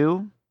always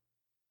do.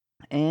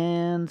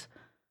 And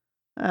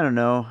I don't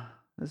know,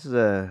 this is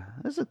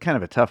kind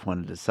of a tough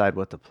one to decide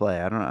what to play.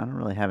 I don't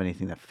really have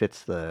anything that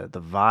fits the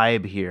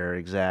vibe here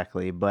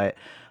exactly, but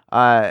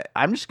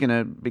I'm just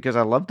gonna, because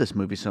I love this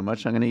movie so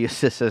much, I'm gonna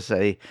use this as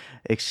a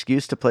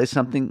excuse to play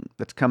something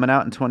that's coming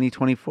out in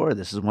 2024.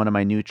 This is one of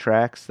my new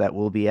tracks that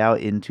will be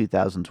out in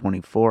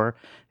 2024.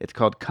 It's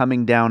called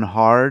Coming Down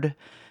Hard.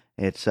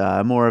 It's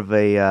more of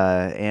a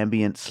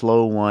ambient,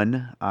 slow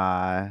one,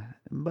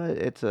 but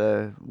it's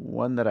a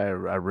one that I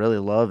really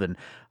love, and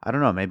I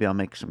don't know, maybe I'll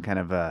make some kind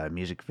of a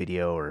music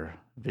video or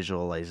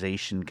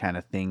visualization kind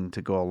of thing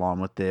to go along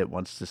with it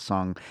once this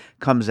song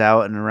comes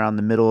out and around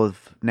the middle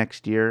of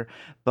next year.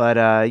 But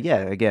yeah,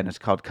 again, it's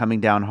called Coming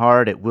Down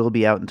Hard. It will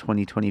be out in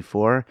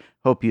 2024.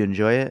 Hope you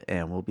enjoy it,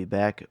 and we'll be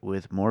back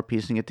with more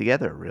Piecing It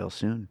Together real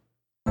soon.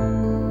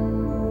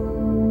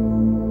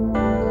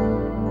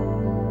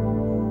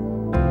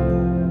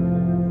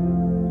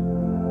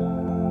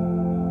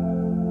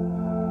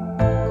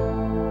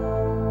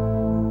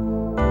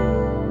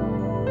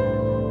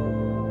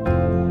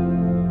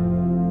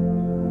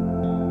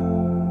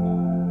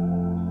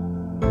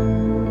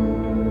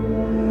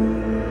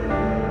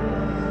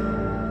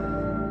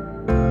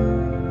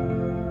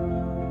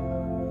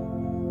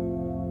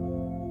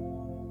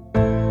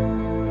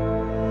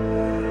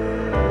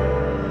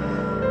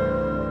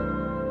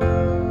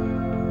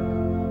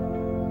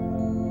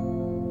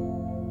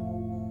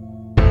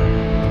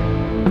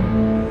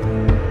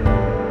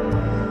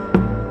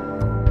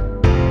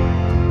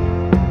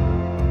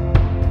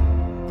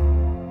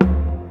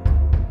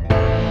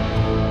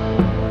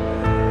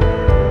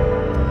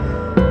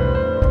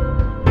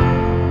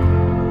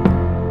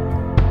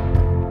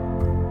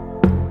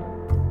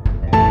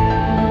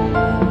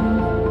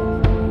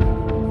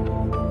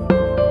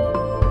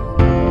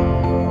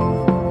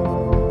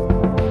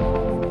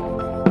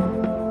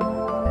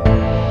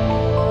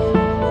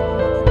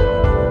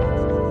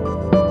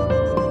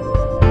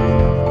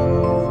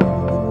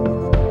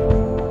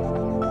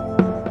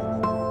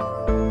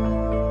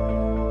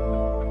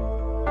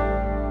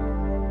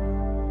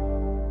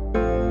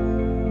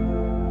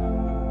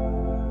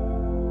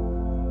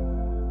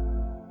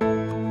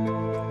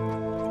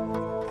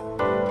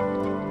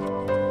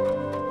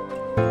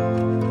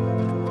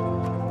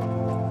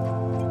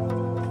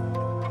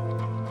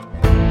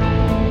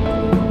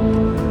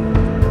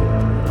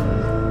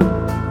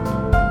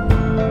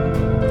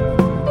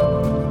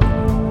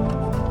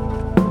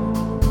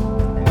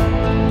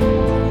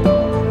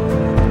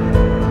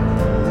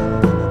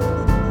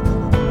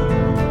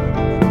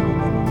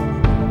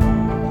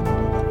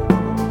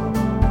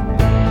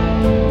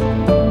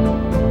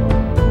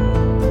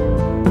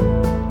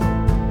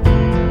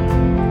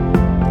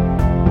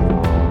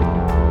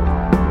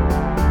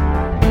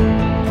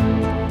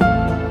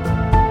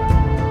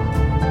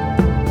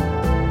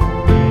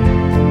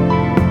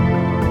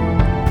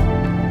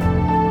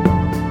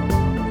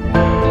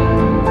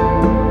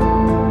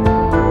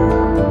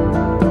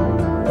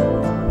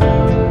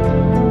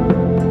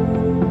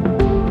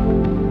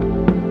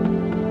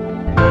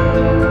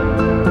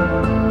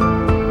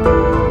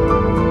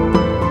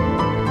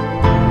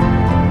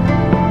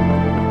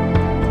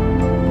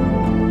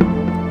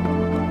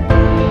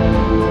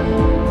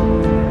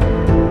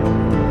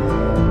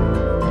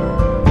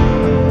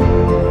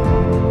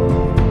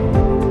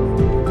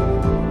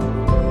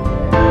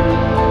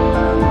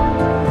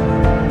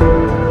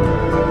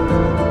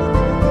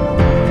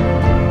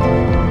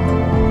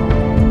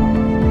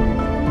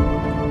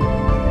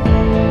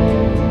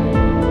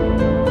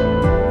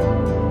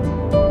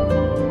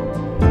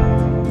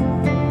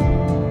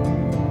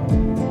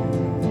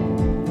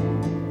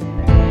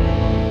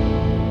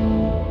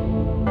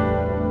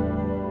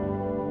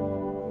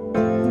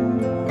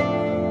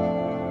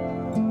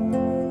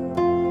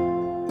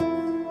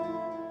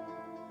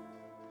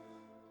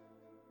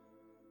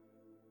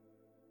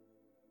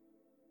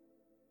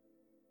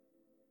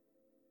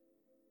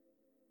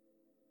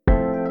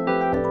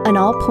 an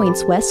All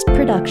Points West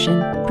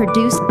production,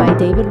 produced by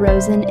David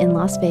Rosen in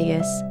Las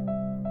Vegas.